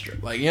track, that's Dre.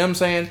 Like, you know what I'm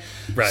saying?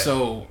 Right.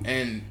 So,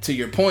 and to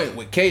your point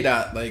with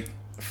K-Dot, like,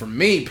 for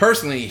me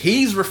personally,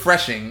 he's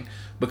refreshing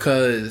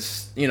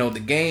because,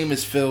 the game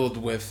is filled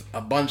with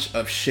a bunch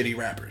of shitty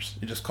rappers.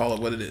 You just call it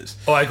what it is.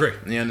 Oh, I agree.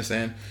 You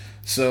understand?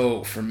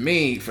 So for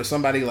me, for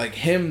somebody like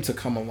him to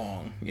come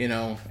along,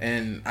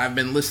 and I've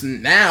been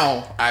listening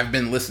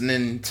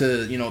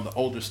to, the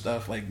older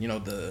stuff, like,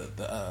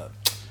 the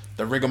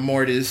rigor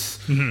mortis,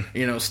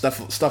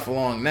 stuff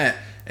along that.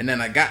 And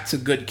then I got to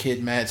Good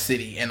Kid, Mad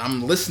City, and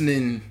I'm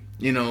listening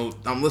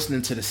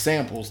to the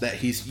samples that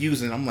he's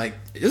using. I'm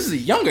like, this is a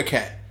younger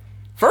cat.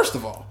 First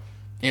of all,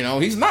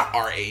 he's not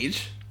our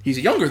age. He's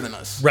younger than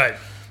us. Right.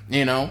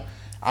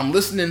 I'm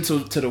listening to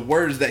the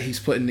words that he's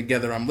putting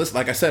together. I'm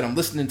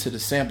listening to the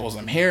samples.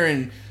 I'm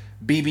hearing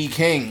B.B.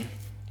 King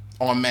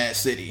on Mad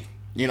City,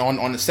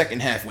 on the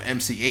second half with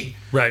MC8.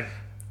 Right.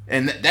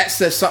 And that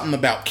says something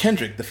about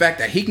Kendrick. The fact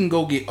that he can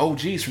go get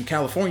OGs from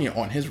California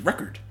on his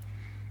record.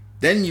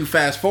 Then you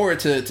fast forward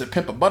to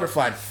Pimp a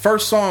Butterfly.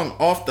 First song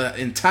off the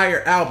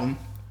entire album,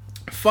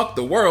 Fuck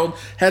the World,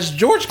 has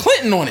George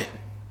Clinton on it.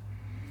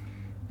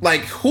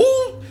 Like,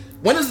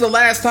 when is the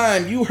last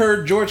time you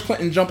heard George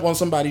Clinton jump on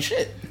somebody's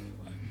shit?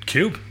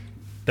 Cube.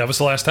 That was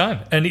the last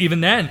time. And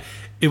even then,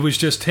 it was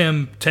just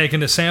him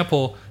taking a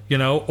sample,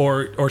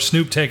 or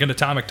Snoop taking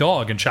Atomic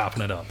Dog and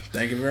chopping it up.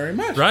 Thank you very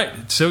much.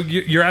 Right. So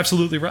you're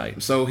absolutely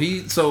right. So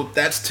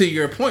that's to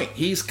your point.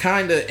 He's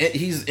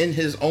in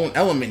his own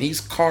element. He's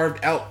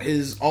carved out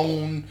his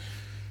own,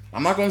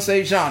 I'm not going to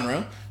say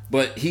genre,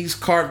 but he's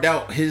carved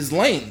out his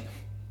lane.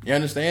 You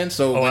understand?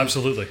 So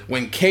absolutely.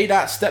 When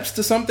K-Dot steps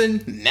to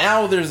something,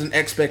 now there's an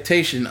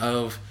expectation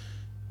of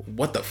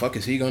what the fuck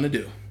is he going to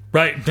do?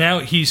 Right. Now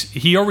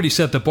he already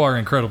set the bar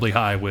incredibly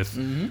high with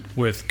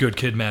Good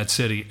Kid, Mad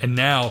City, and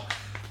now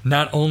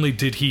not only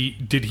did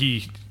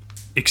he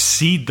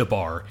exceed the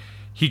bar,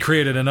 he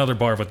created another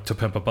bar with To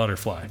Pimp a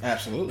Butterfly.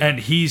 Absolutely. And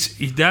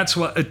that's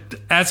what,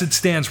 as it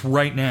stands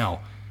right now,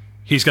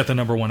 he's got the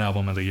number 1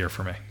 album of the year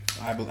for me.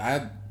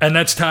 And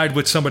that's tied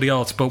with somebody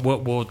else, but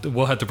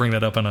we'll have to bring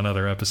that up on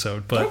another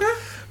episode. But okay.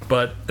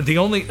 But the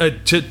only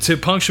to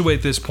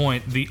punctuate this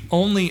point, the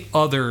only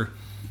other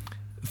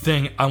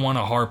thing I want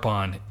to harp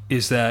on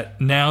is that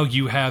now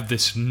you have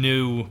this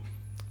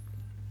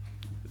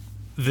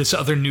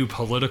other new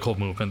political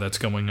movement that's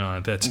going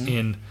on that's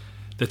in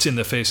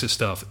the face of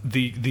stuff.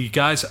 The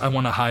guys I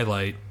want to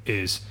highlight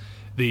is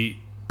the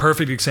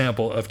perfect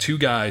example of two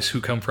guys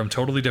who come from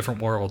totally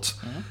different worlds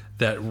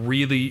that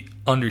really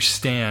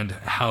understand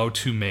how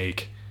to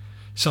make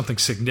something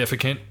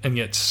significant and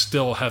yet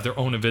still have their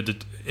own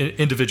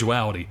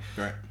individuality.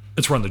 Right.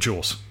 It's Run the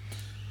Jewels,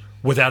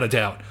 without a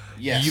doubt.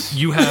 Yes.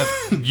 You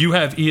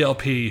have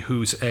ELP,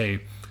 who's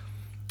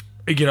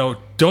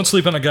don't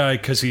sleep on a guy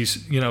because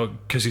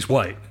he's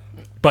white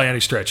by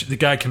any stretch. The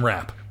guy can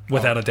rap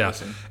without a doubt.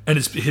 Listen. And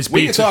his beats.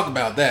 We can talk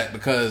about that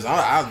because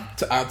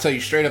I'll tell you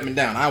straight up and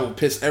down. I will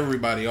piss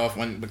everybody off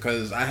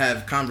because I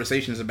have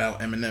conversations about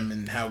Eminem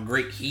and how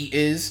great he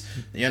is.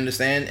 You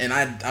understand? And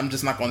I'm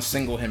just not going to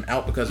single him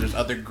out because there's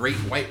other great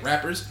white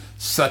rappers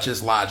such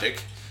as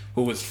Logic,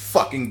 who is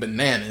fucking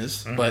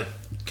bananas. Mm-hmm. But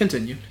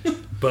continue.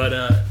 But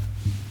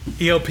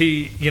ELP,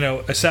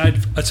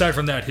 aside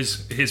from that,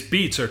 his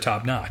beats are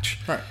top notch.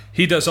 Right.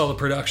 He does all the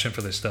production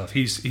for this stuff.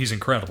 He's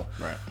incredible.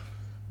 Right.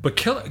 But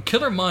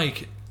Killer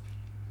Mike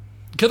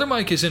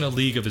is in a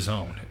league of his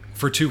own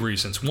for two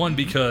reasons. One,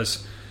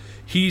 because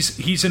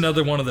he's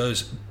another one of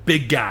those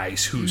big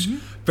guys who's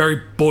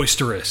very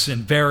boisterous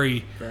and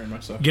very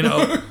much so.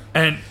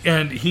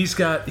 And he's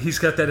got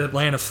that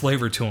Atlanta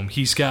flavor to him.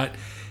 He's got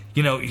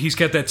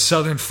that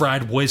Southern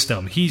fried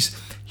wisdom.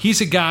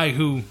 He's a guy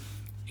who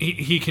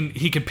he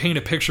can paint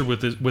a picture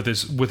with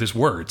his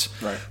words.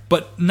 Right.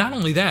 But not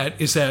only that,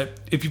 is that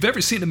if you've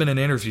ever seen him in an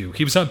interview,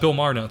 he was on Bill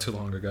Maher not too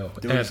long ago.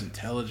 Dude, he's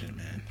intelligent,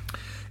 man.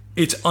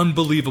 It's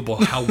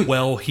unbelievable how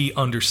well he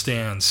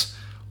understands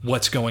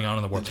what's going on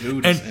in the world. The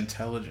dude is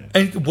intelligent.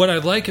 And what I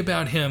like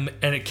about him,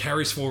 and it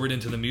carries forward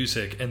into the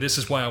music, and this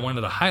is why I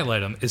wanted to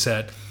highlight him, is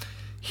that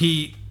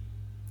he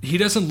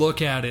doesn't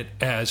look at it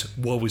as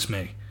woe is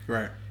me.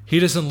 Right. He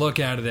doesn't look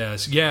at it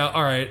as, yeah,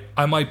 all right,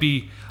 I might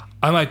be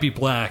I might be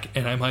black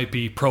and I might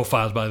be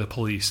profiled by the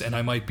police and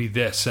I might be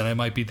this and I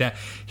might be that.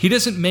 He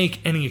doesn't make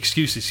any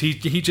excuses. He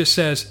just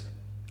says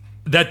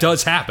that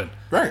does happen.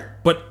 Right.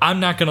 But I'm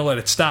not going to let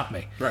it stop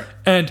me. Right.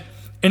 And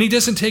he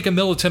doesn't take a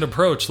militant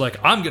approach like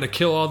I'm going to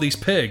kill all these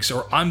pigs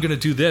or I'm going to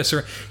do this,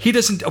 or he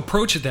doesn't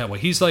approach it that way.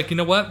 He's like, you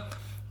know what?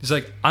 He's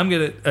like, I'm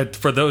going to,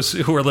 for those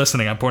who are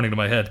listening, I'm pointing to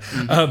my head.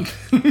 I'm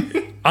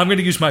going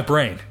to use my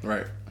brain.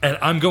 Right. And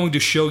I'm going to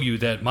show you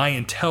that my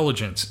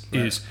intelligence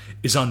is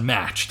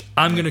unmatched.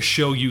 I'm going to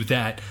show you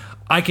that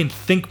I can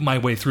think my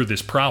way through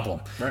this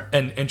problem,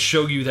 and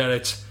show you that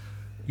it's,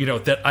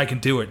 that I can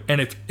do it.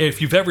 And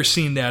if you've ever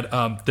seen that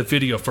the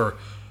video for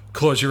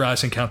Close Your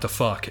Eyes and Count to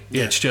Fuck,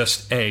 it's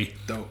just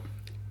dope.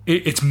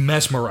 It's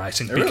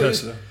mesmerizing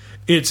because really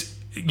it's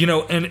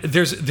and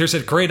there's a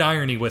great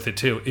irony with it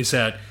too. Is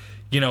that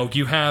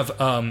you have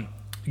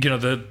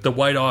the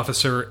white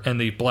officer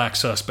and the black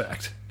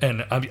suspect,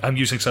 and I'm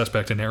using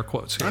suspect in air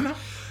quotes here. I know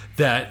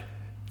that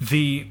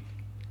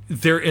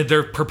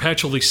they're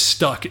perpetually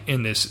stuck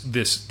in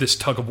this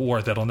tug of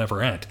war that'll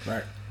never end.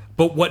 Right.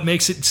 But what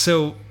makes it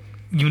so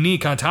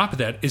unique on top of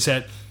that is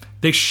that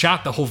they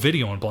shot the whole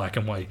video in black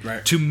and white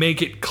to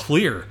make it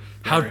clear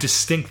how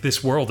distinct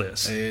this world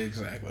is.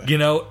 Exactly.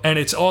 And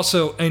it's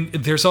also, and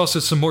there's also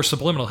some more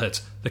subliminal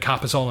hits. The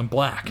cop is all in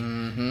black.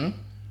 Mm-hmm.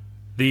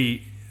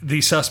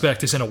 The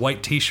suspect is in a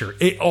white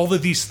t-shirt. All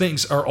of these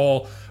things are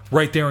all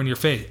right there in your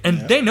face.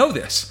 And they know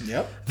this.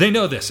 Yep. They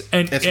know this.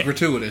 And it's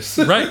gratuitous.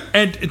 Right?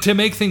 And to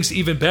make things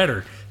even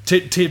better,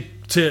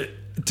 to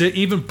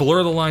even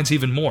blur the lines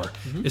even more,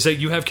 is that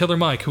you have Killer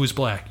Mike, who's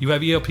black. You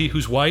have ELP,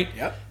 who's white.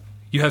 Yep.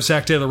 You have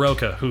Zach De La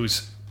Roca,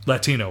 who's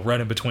Latino,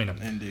 right in between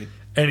them. Indeed.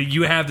 And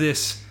you have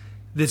this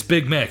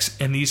big mix,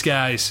 and these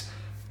guys,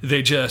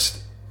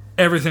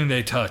 everything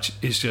they touch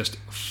is just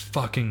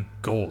fucking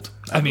gold.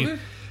 I mean,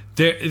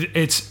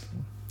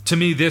 to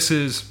me, this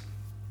is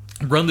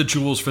Run the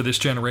Jewels for this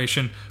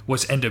generation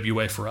was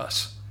NWA for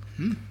us.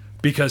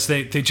 Because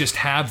they just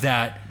have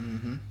that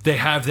they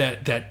have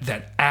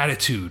that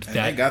attitude, and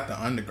they got the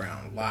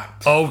underground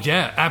locked. Oh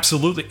yeah,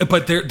 absolutely.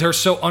 But they're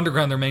so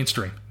underground, they're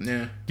mainstream.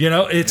 Yeah.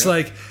 It's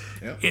like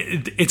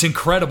it's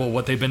incredible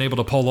what they've been able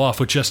to pull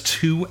off with just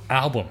 2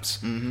 albums.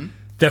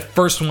 That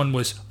first one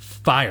was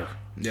fire.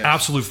 Yes.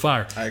 Absolute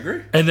fire. I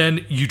agree. And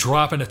then you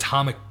drop an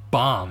atomic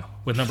bomb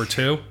with number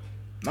 2.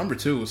 Number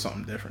 2 was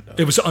something different though.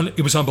 It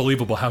was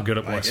unbelievable how good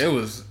it was. It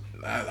was.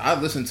 I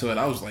listened to it.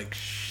 I was like,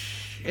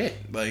 shit.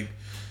 Like,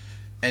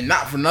 and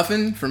not for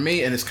nothing for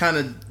me. And it's kind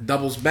of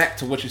doubles back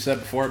to what you said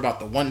before about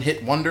the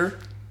one-hit wonder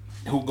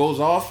who goes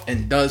off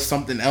and does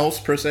something else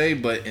per se.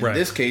 But in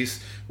this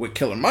case, with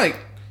Killer Mike,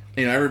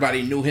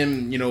 everybody knew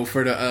him.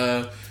 For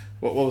the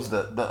what was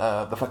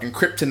the fucking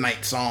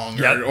Kryptonite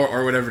song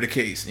or whatever the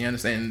case. You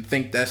understand? And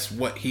think that's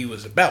what he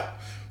was about.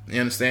 You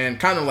understand?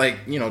 Kind of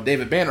like,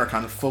 David Banner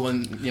kind of fell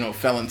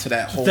into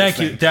that whole thing. Thank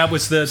you. That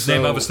was the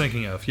name I was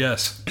thinking of.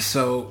 Yes.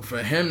 So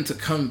for him to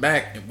come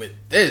back with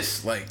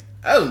this, like,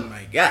 oh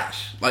my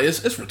gosh, like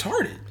it's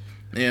retarded,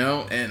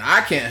 and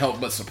I can't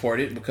help but support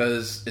it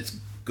because it's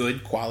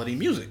good quality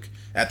music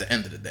at the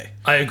end of the day.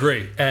 I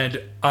agree. And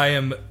I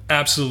am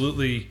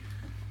absolutely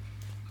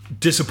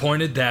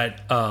disappointed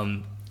that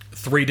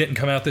 3 didn't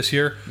come out this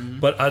year.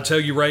 But I'll tell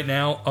you right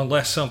now,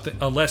 unless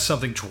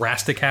something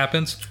drastic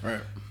happens,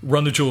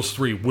 Run the Jewels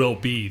 3 will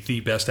be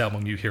the best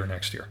album you hear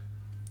next year.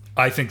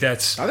 I think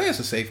that's a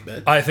safe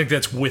bet. I think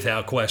that's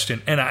without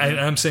question. And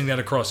I'm saying that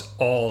across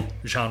all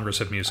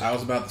genres of music. I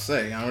was about to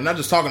say, we're not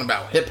just talking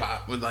about hip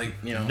hop with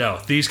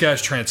No, these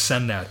guys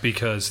transcend that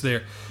because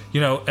they're,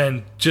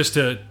 and just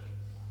to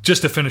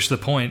finish the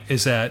point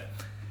is that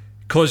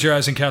Close Your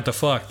Eyes and Count the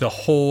Fuck, the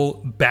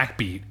whole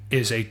backbeat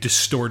is a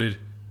distorted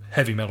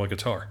heavy metal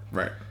guitar.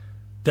 Right.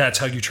 That's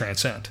how you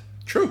transcend.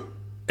 True.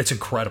 It's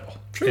incredible.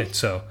 True.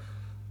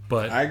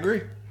 But I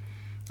agree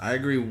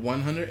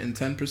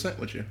 110%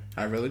 with you.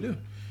 I really do.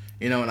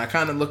 And I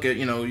kind of look at,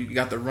 you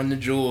got the Run the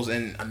Jewels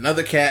and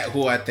another cat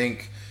who I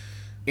think,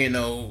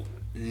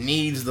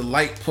 needs the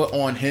light put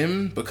on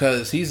him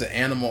because he's an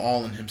animal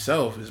all in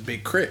himself is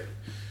Big Crit.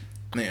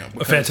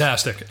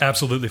 Fantastic.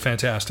 Absolutely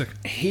fantastic.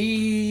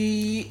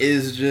 He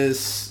is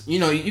just,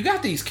 you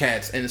got these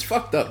cats and it's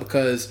fucked up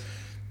because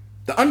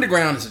the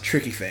underground is a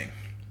tricky thing.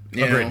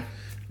 Agreed.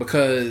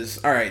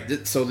 Because, all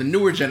right, so the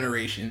newer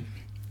generation,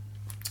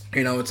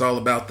 it's all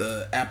about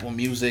the Apple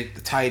Music,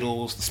 the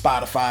titles, the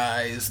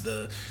Spotify's,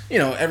 the,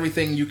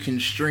 everything you can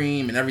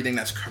stream and everything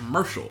that's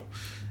commercial,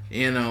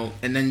 and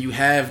then you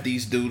have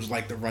these dudes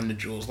like the Run the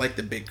Jewels, like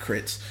the Big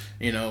Crits,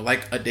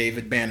 like a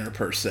David Banner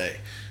per se,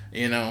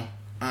 and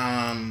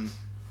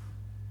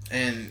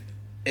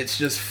it's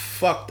just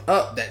fucked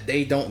up that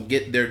they don't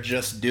get their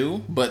just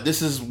due, but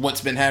this is what's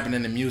been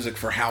happening in music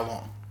for how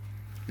long?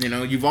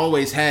 You've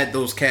always had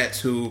those cats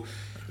who,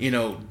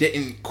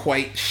 didn't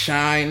quite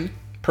shine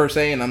per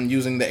se, and I'm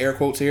using the air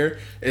quotes here,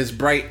 as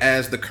bright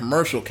as the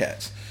commercial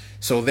cats.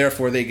 So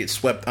therefore they get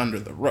swept under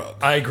the rug.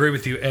 I agree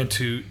with you, and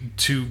to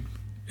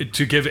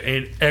give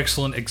an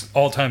excellent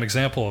all-time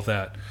example of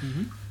that,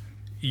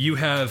 you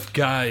have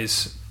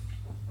guys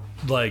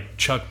like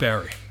Chuck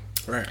Berry.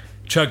 Right.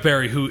 Chuck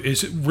Berry, who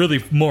is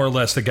really more or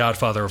less the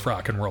godfather of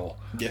rock and roll.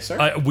 Yes, sir.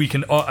 I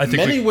think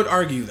many would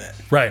argue that.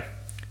 Right.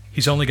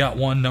 He's only got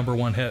one number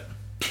one hit.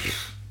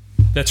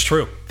 That's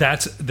true.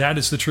 That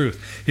is the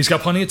truth. He's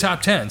got plenty of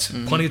top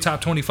 10s, plenty of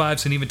top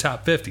 25s, and even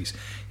top 50s.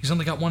 He's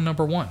only got one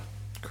number one.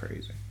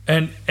 Crazy.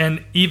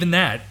 And even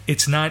that,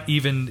 it's not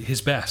even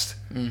his best.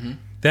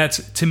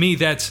 Mm-hmm. To me,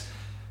 that's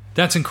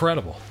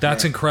incredible.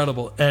 That's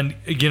incredible. And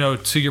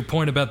to your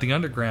point about the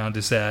underground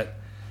is that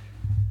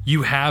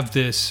you have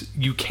this.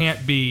 You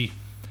can't be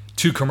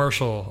too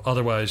commercial,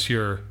 otherwise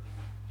you're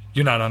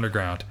not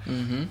underground.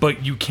 Mm-hmm.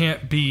 But you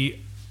can't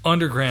be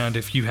underground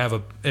if you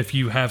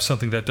have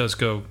something that does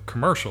go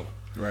commercial.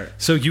 Right.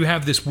 So you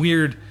have this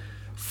weird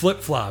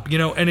flip flop,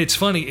 and it's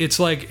funny. It's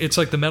like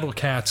the metal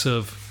cats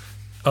of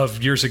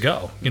years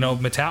ago.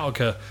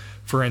 Metallica,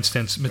 for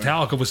instance.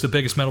 Metallica was the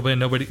biggest metal band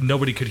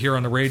nobody could hear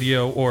on the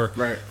radio or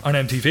on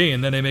MTV,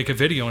 and then they make a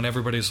video and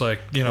everybody's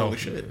like, holy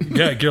shit.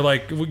 Yeah, you're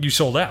like, you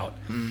sold out.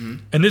 Mm-hmm.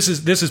 And this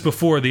is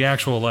before the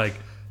actual like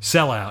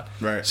sellout.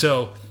 Right.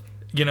 So,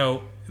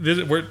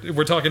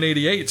 we're talking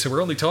 88, so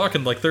we're only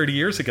talking like 30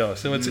 years ago.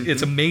 So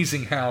it's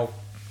amazing how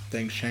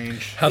things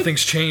change. How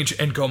things change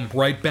and come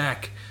right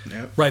back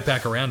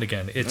around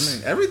again.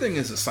 Everything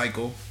is a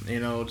cycle,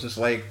 just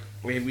like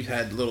we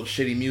had little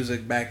shitty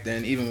music back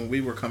then, even when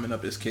we were coming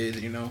up as kids,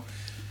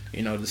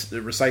 just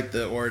to recite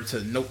or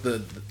to note the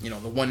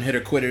one hitter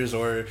quitters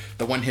or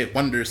the one hit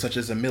wonders such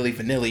as a Milli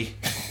Vanilli.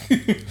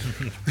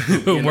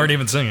 Who weren't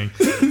even singing.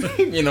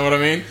 You know what I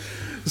mean?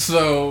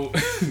 So,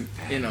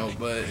 but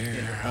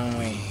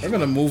we're going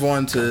to move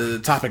on to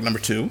topic number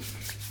 2.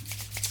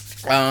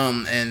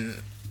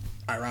 And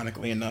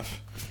ironically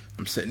enough,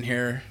 I'm sitting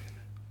here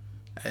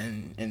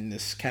in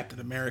this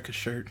Captain America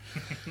shirt.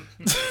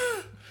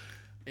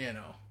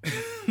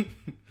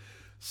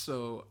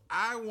 So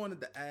I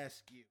wanted to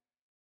ask you.